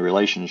this into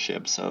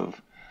relationships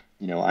of,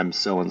 I'm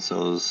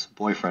so-and-so's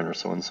boyfriend or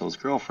so-and-so's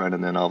girlfriend,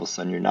 and then all of a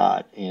sudden you're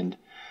not. And,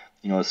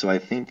 so I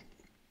think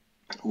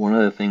one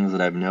of the things that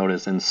I've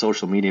noticed, and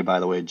social media, by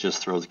the way,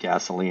 just throws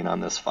gasoline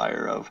on this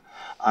fire of,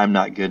 I'm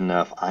not good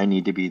enough, I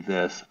need to be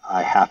this,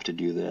 I have to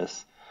do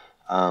this.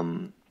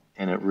 And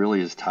it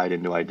really is tied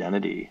into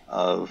identity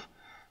of,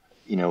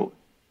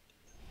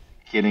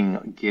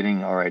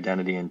 getting our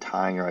identity and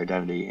tying our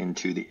identity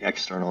into the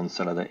external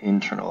instead of the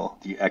internal,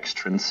 the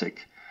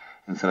extrinsic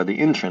instead of the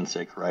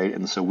intrinsic, right?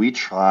 And so we're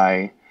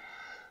trying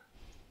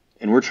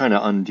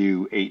to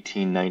undo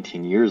 18,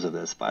 19 years of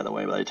this, by the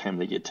way, by the time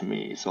they get to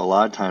me. So a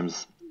lot of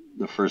times,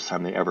 the first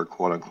time they ever,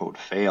 quote unquote,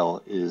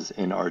 fail is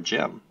in our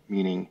gym,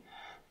 meaning,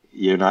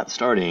 you're not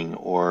starting,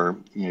 or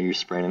you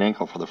sprain an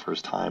ankle for the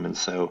first time. And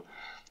so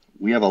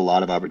we have a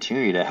lot of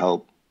opportunity to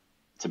help,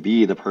 to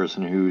be the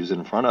person who's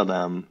in front of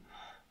them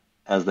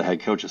as the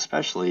head coach,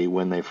 especially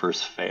when they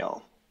first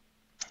fail.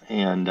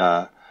 And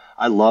I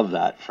love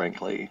that,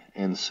 frankly.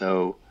 And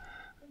so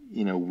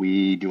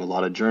we do a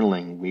lot of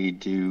journaling, we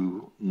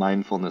do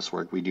mindfulness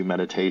work, we do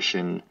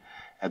meditation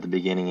at the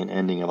beginning and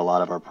ending of a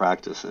lot of our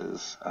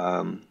practices.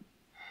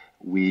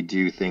 We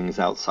do things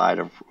outside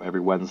of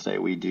every Wednesday.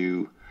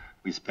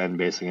 We spend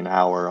basically an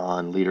hour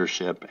on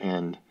leadership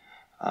and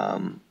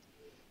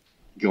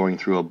going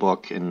through a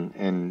book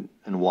and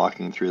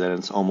walking through that. And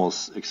it's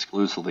almost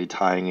exclusively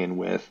tying in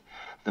with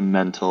the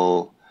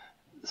mental,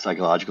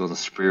 psychological, and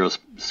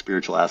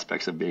spiritual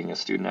aspects of being a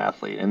student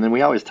athlete. And then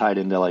we always tie it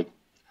into, like,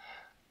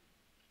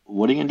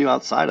 what are you going to do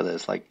outside of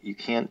this? Like, you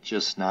can't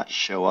just not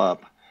show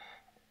up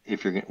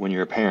when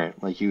you're a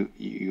parent. Like,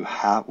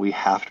 we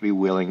have to be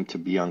willing to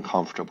be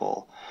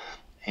uncomfortable.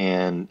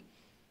 And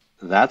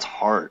that's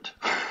hard.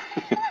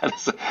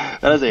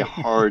 that is a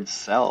hard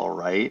sell,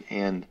 right?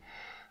 And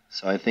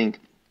so I think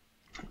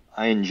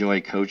I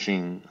enjoy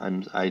coaching.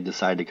 I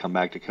decided to come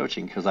back to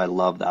coaching because I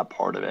love that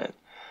part of it.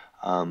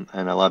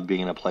 And I love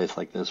being in a place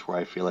like this where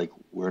I feel like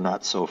we're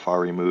not so far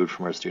removed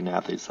from our student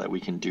athletes that we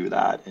can do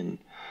that. And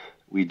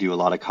we do a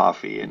lot of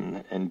coffee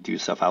and do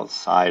stuff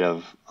outside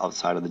of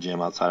the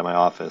gym, outside of my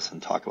office,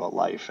 and talk about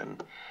life.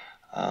 And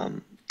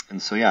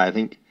so, yeah, I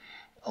think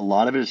a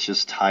lot of it is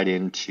just tied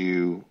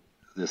into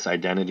this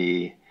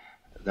identity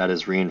that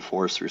is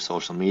reinforced through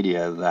social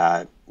media,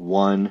 that,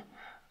 one,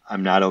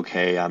 I'm not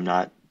okay, I'm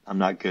not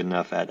good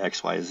enough at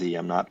XYZ,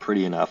 I'm not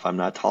pretty enough, I'm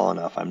not tall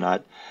enough, I'm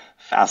not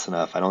fast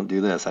enough, I don't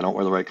do this, I don't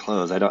wear the right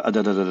clothes, I don't da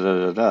da da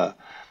da da da.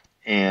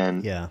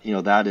 And Yeah.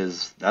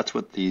 That's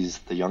what the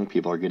young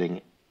people are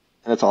getting.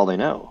 That's all they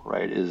know,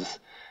 right? Is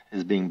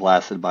being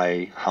blasted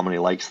by how many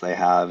likes they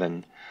have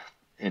and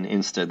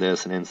Insta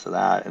this and Insta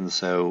that. And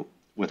so,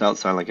 without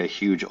sounding like a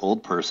huge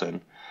old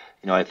person,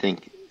 I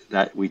think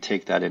that we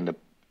take that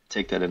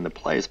into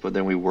place, but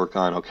then we work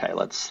on, okay,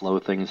 let's slow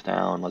things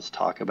down. Let's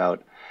talk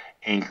about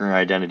anchoring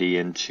identity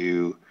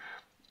into,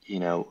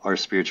 our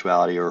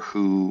spirituality, or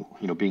who,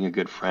 being a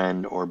good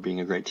friend, or being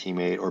a great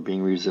teammate, or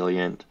being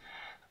resilient,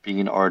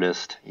 being an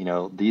artist,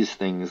 these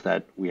things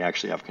that we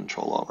actually have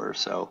control over.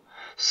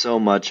 So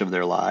much of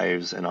their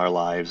lives and our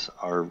lives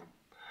are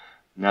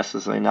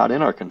necessarily not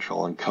in our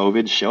control. And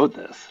COVID showed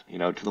this,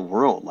 to the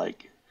world.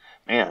 Like,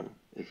 man,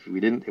 if we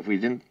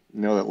didn't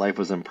know that life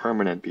was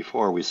impermanent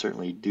before, we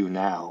certainly do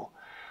now.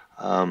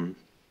 And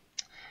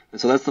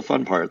so that's the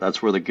fun part.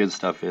 That's where the good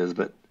stuff is.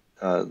 But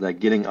that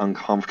getting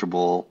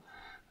uncomfortable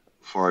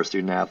for our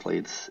student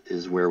athletes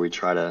is where we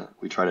try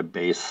to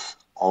base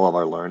all of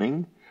our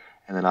learning.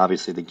 And then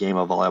obviously the game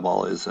of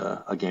volleyball is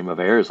a game of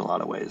errors in a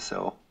lot of ways.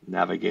 So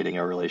navigating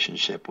a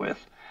relationship with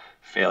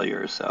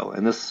failure. So,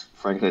 and this,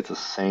 frankly, it's the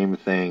same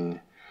thing.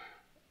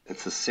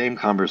 It's the same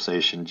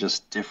conversation,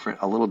 just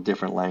a little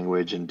different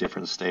language and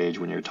different stage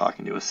when you're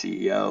talking to a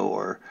CEO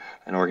or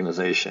an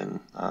organization.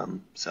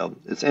 So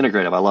it's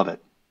integrative. I love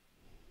it.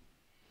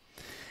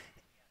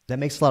 That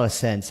makes a lot of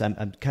sense.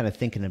 I'm kind of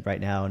thinking right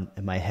now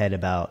in my head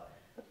about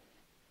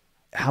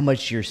how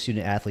much your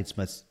student athletes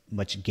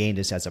must gain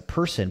just as a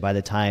person by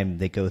the time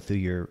they go through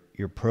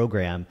your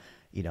program.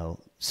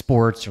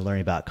 Sports, or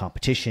learning about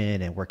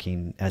competition and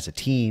working as a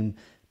team,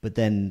 but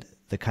then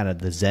the kind of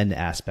the Zen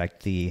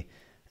aspect, the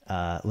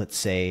let's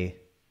say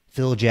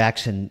Phil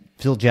Jackson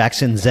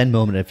Zen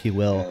moment, if you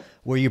will, yeah,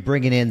 where you're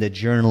bringing in the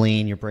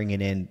journaling, you're bringing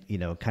in,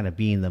 kind of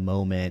being the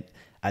moment.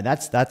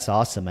 That's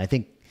awesome. I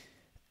think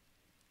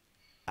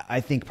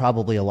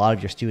probably a lot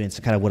of your students,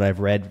 kind of what I've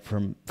read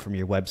from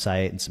your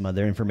website and some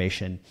other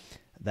information,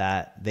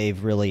 that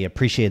they've really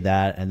appreciated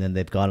that, and then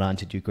they've gone on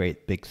to do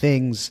great big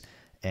things,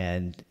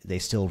 and they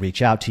still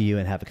reach out to you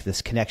and have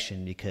this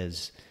connection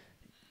because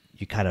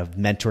you kind of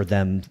mentor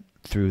them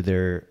through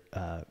their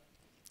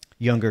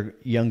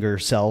younger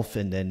self,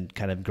 and then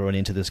kind of growing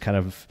into this kind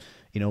of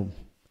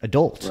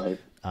adult. Right.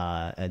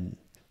 And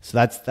so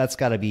that's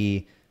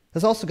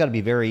also got to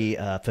be very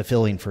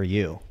fulfilling for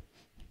you.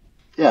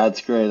 Yeah, it's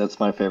great. That's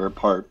my favorite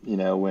part.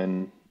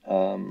 When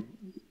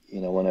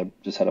I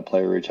just had a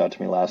player reach out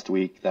to me last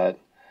week that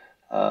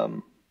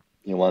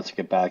wants to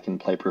get back and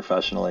play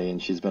professionally,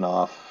 and she's been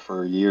off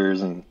for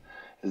years and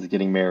is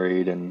getting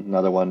married. And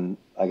another one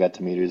I got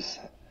to meet who's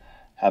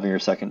having her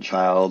second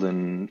child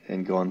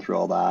and going through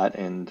all that.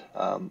 And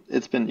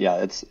it's been,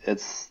 it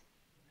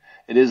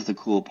is the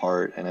cool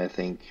part. And I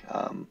think,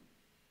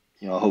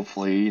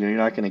 hopefully, you're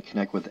not going to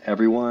connect with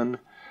everyone.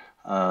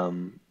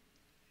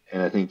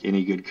 And I think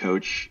any good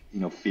coach,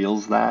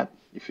 feels that.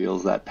 He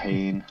feels that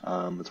pain.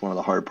 It's one of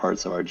the hard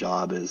parts of our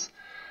job is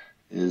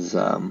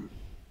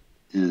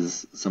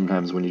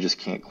sometimes when you just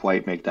can't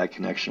quite make that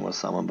connection with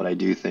someone. But I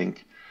do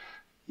think,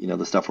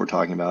 the stuff we're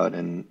talking about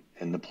and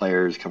the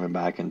players coming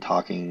back and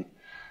talking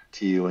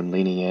to you and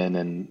leaning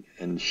in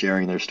and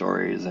sharing their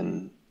stories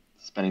and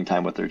spending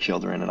time with their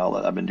children and all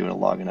that. I've been doing it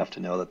long enough to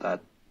know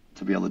that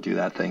to be able to do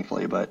that,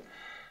 thankfully. But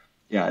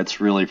yeah, it's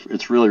really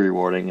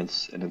rewarding.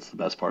 It's the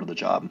best part of the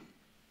job.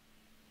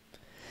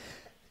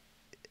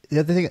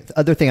 The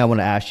other thing I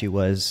want to ask you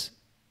was,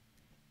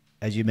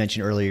 as you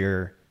mentioned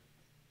earlier,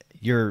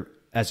 you're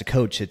as a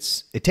coach,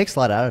 it takes a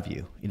lot out of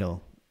you,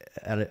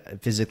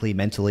 physically,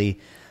 mentally.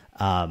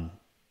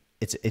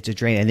 It's a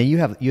drain, and then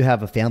you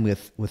have a family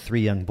with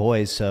 3 young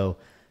boys, so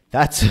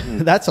that's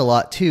that's a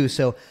lot too.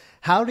 So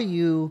how do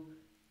you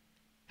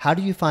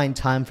find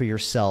time for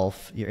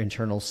yourself, your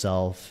internal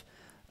self,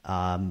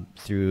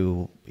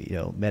 through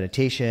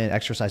meditation,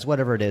 exercise,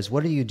 whatever it is?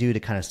 What do you do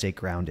to kind of stay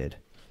grounded?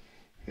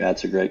 Yeah,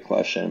 that's a great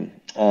question.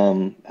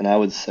 And I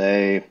would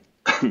say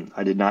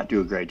I did not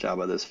do a great job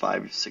of this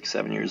 5, 6,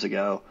 7 years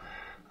ago.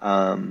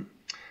 And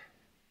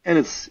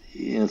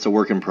it's a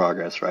work in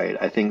progress, right?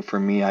 I think for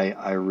me,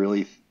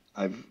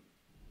 and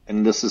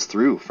this is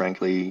through,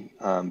 frankly,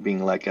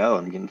 being let go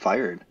and getting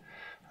fired,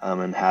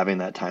 and having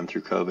that time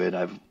through COVID.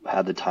 I've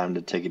had the time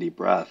to take a deep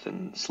breath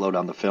and slow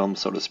down the film,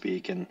 so to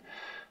speak. And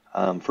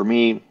for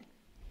me,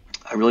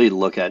 I really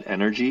look at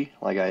energy.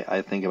 Like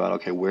I think about,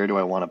 okay, where do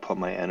I want to put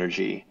my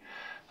energy,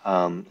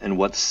 and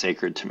what's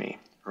sacred to me,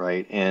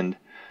 right? And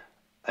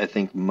I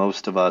think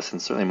most of us,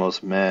 and certainly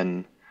most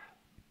men,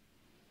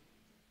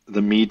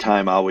 the me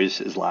time always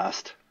is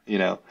last.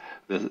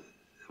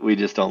 We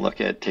just don't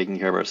look at taking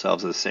care of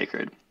ourselves as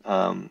sacred.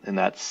 And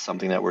that's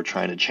something that we're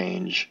trying to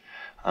change.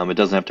 It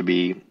doesn't have to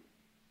be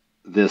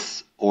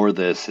this or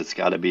this. It's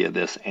got to be a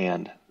this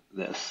and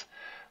this.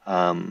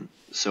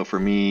 So for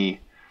me,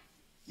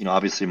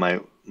 obviously my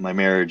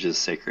marriage is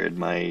sacred.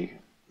 My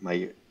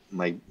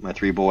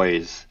 3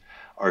 boys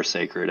are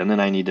sacred. And then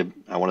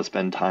I want to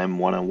spend time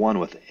one-on-one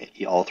with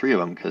all 3 of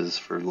them,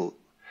 because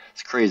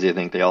it's crazy. I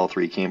think they all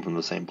 3 came from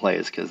the same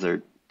place, because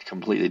they're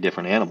completely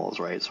different animals,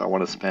 right? So I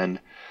want to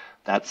spend,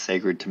 that's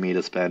sacred to me,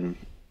 to spend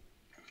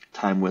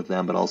time with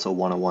them, but also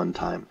one-on-one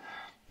time.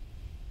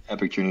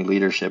 Epic Journey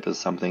Leadership is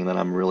something that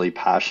I'm really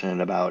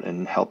passionate about,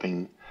 and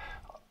helping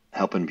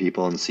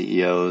people and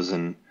CEOs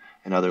and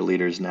other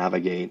leaders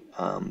navigate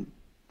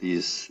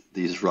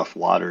these rough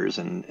waters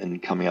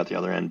and coming out the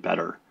other end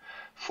better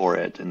for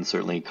it. And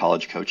certainly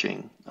college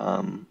coaching,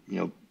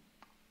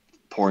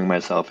 pouring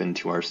myself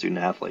into our student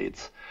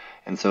athletes.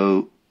 And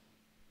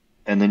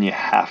then you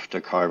have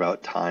to carve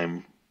out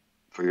time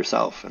for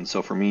yourself. And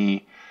so for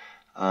me,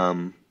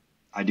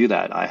 I do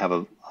that. I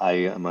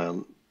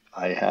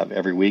have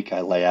every week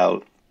I lay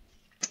out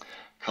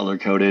color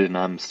coded, and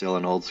I'm still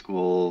an old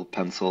school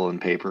pencil and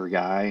paper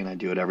guy, and I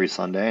do it every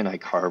Sunday, and I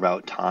carve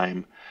out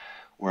time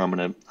where I'm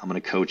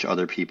gonna coach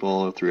other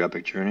people through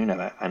Epic Journey,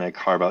 and I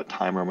carve out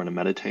time where I'm gonna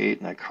meditate,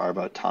 and I carve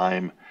out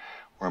time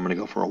where I'm gonna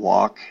go for a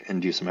walk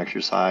and do some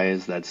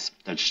exercise. That's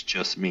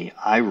just me.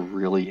 I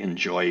really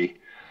enjoy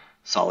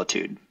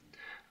solitude.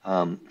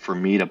 For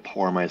me to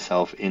pour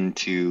myself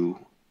into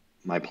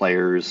my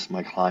players,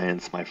 my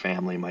clients, my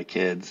family, my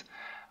kids,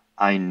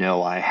 I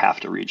know I have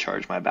to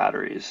recharge my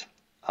batteries.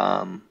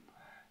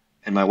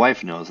 And my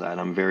wife knows that.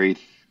 I'm very,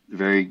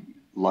 very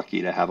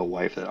lucky to have a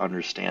wife that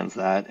understands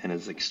that and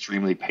is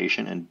extremely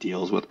patient and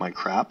deals with my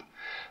crap.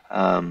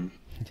 But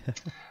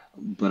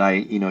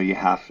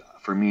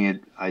for me,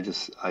 I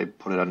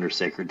put it under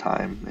sacred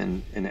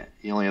time, and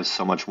you only have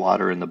so much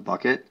water in the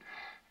bucket.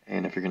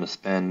 And if you're going to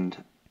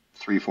spend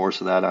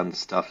 3/4 of that on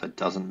stuff that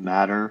doesn't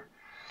matter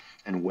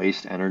and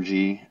waste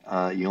energy,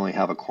 you only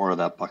have 1/4 of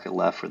that bucket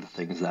left for the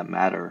things that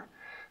matter,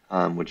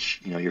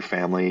 which, your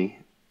family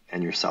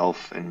and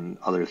yourself and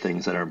other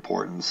things that are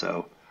important.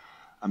 So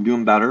I'm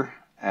doing better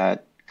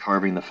at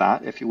carving the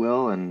fat, if you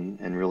will.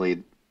 And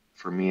really,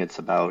 for me, it's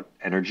about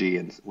energy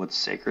and what's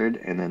sacred,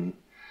 and then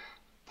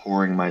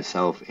pouring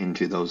myself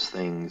into those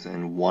things.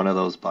 And one of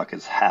those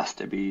buckets has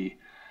to be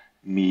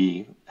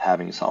me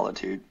having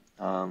solitude.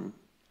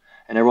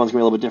 And everyone's going to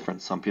be a little bit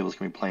different. Some people's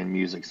going to be playing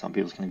music. Some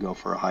people's going to go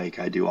for a hike.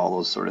 I do all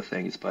those sort of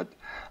things. But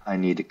I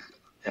need to,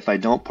 if I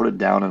don't put it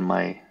down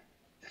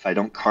if I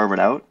don't carve it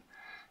out,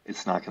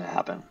 it's not going to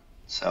happen.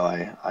 So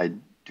I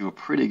do a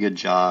pretty good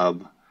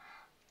job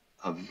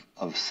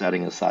of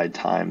setting aside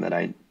time that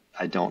I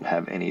don't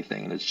have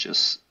anything. And it's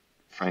just,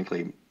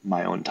 frankly,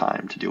 my own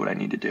time to do what I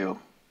need to do.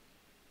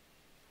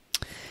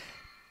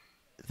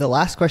 The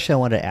last question I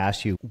wanted to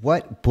ask you,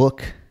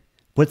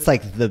 what's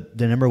like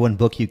the number one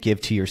book you give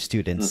to your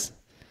students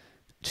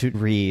to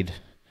read,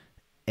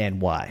 and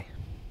why?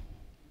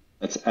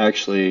 That's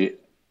actually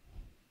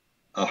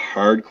a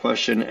hard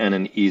question and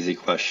an easy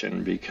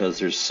question, because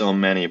there's so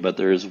many, but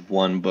there's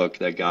one book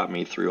that got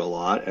me through a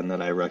lot and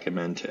that I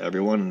recommend to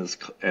everyone.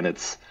 And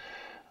it's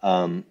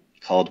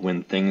called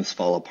When Things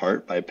Fall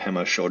Apart by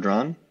Pema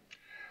Chodron.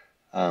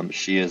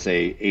 She is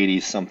a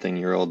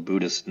 80-something-year-old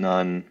Buddhist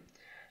nun,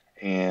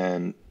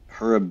 and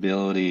her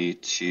ability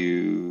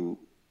to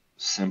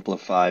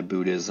simplify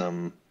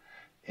Buddhism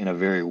in a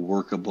very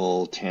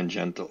workable,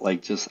 tangential,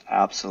 like just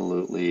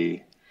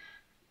absolutely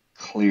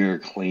clear,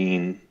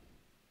 clean,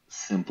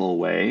 simple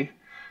way.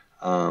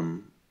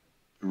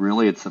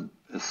 Really, it's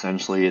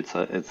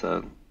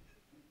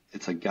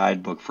a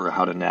guidebook for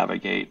how to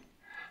navigate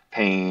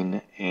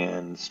pain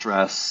and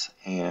stress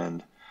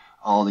and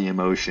all the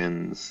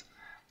emotions,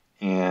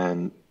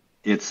 and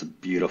it's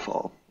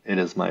beautiful. It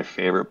is my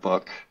favorite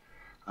book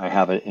I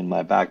have it in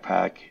my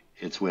backpack.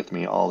 It's with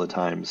me all the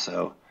time.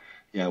 So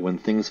yeah, When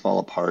Things Fall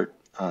Apart,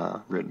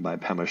 written by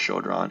Pema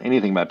Chodron.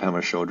 Anything by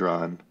Pema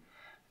Chodron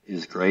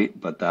is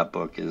great, but that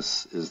book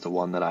is the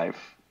one that I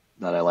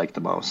like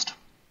the most.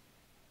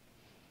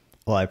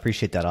 Well, I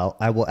appreciate that.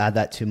 I will add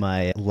that to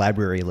my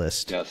library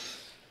list. Yes.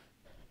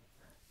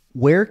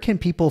 Where can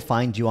people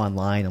find you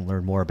online and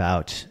learn more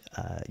about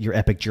your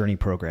Epic Journey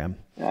program?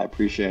 Yeah, I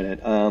appreciate it.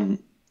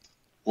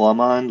 Well,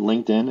 I'm on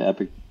LinkedIn,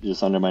 Epic,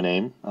 just under my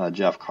name,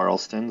 Geoff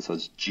Carlston. So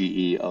it's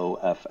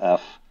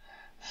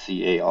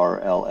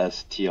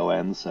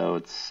GeoffCarlston. So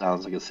it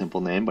sounds like a simple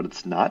name, but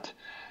it's not.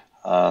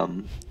 My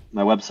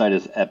website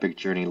is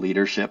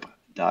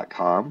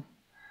epicjourneyleadership.com.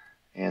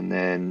 And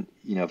then,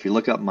 if you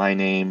look up my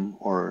name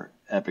or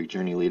Epic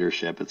Journey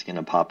Leadership, it's going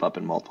to pop up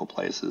in multiple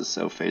places.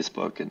 So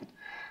Facebook, and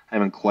I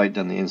haven't quite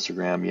done the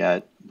Instagram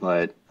yet,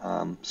 but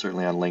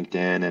certainly on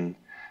LinkedIn and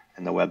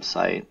the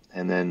website.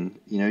 And then,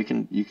 you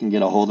can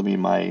get a hold of me.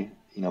 My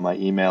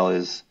email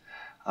is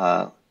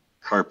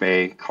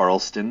Carpe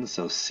Carlston,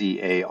 so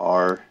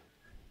CarpeCarlston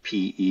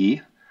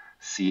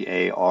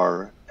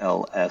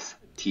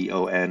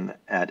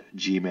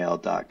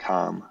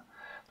 @gmail.com.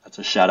 That's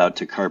a shout out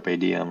to Carpe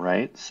Diem,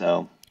 right?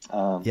 So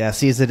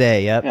seize the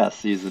day. Yep. Yeah,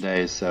 seize the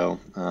day. So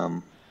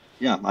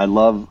I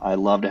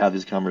love to have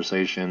these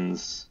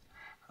conversations.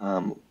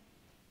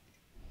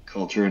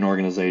 Culture and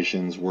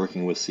organizations,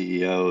 working with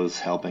CEOs,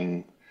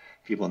 helping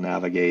people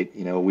navigate.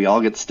 We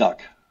all get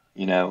stuck.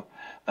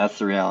 That's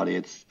the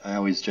reality. I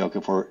always joke,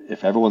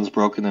 if everyone's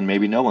broken, then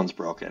maybe no one's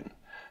broken.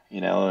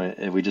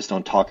 If we just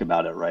don't talk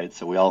about it, right?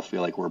 So we all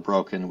feel like we're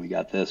broken. We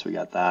got this, we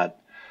got that.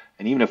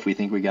 And even if we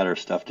think we got our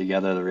stuff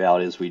together, the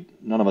reality is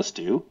none of us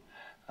do.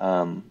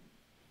 And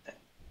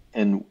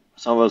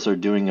some of us are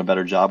doing a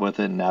better job with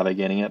it and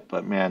navigating it.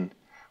 But man,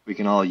 we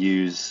can all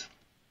use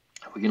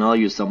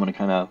someone to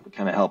kind of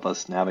help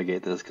us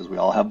navigate this, because we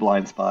all have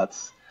blind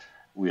spots.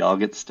 We all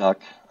get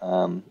stuck.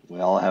 We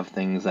all have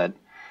things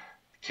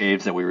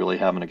caves that we really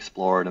haven't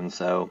explored. And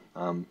so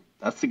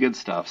that's the good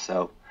stuff.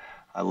 So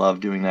I love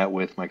doing that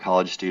with my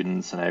college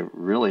students, and I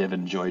really have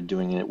enjoyed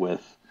doing it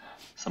with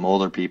some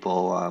older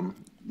people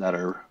that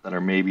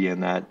are maybe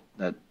in that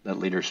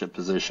leadership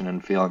position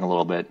and feeling a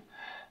little bit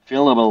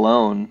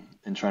alone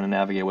and trying to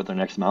navigate what their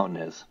next mountain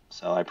is.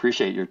 So I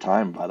appreciate your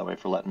time, by the way,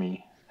 for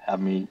have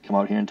me come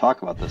out here and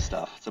talk about this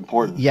stuff. It's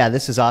important. Yeah,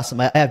 this is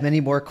awesome. I have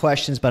many more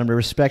questions, but I'm going to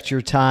respect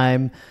your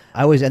time.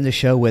 I always end the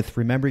show with,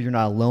 remember, you're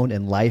not alone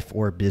in life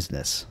or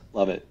business.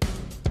 Love it.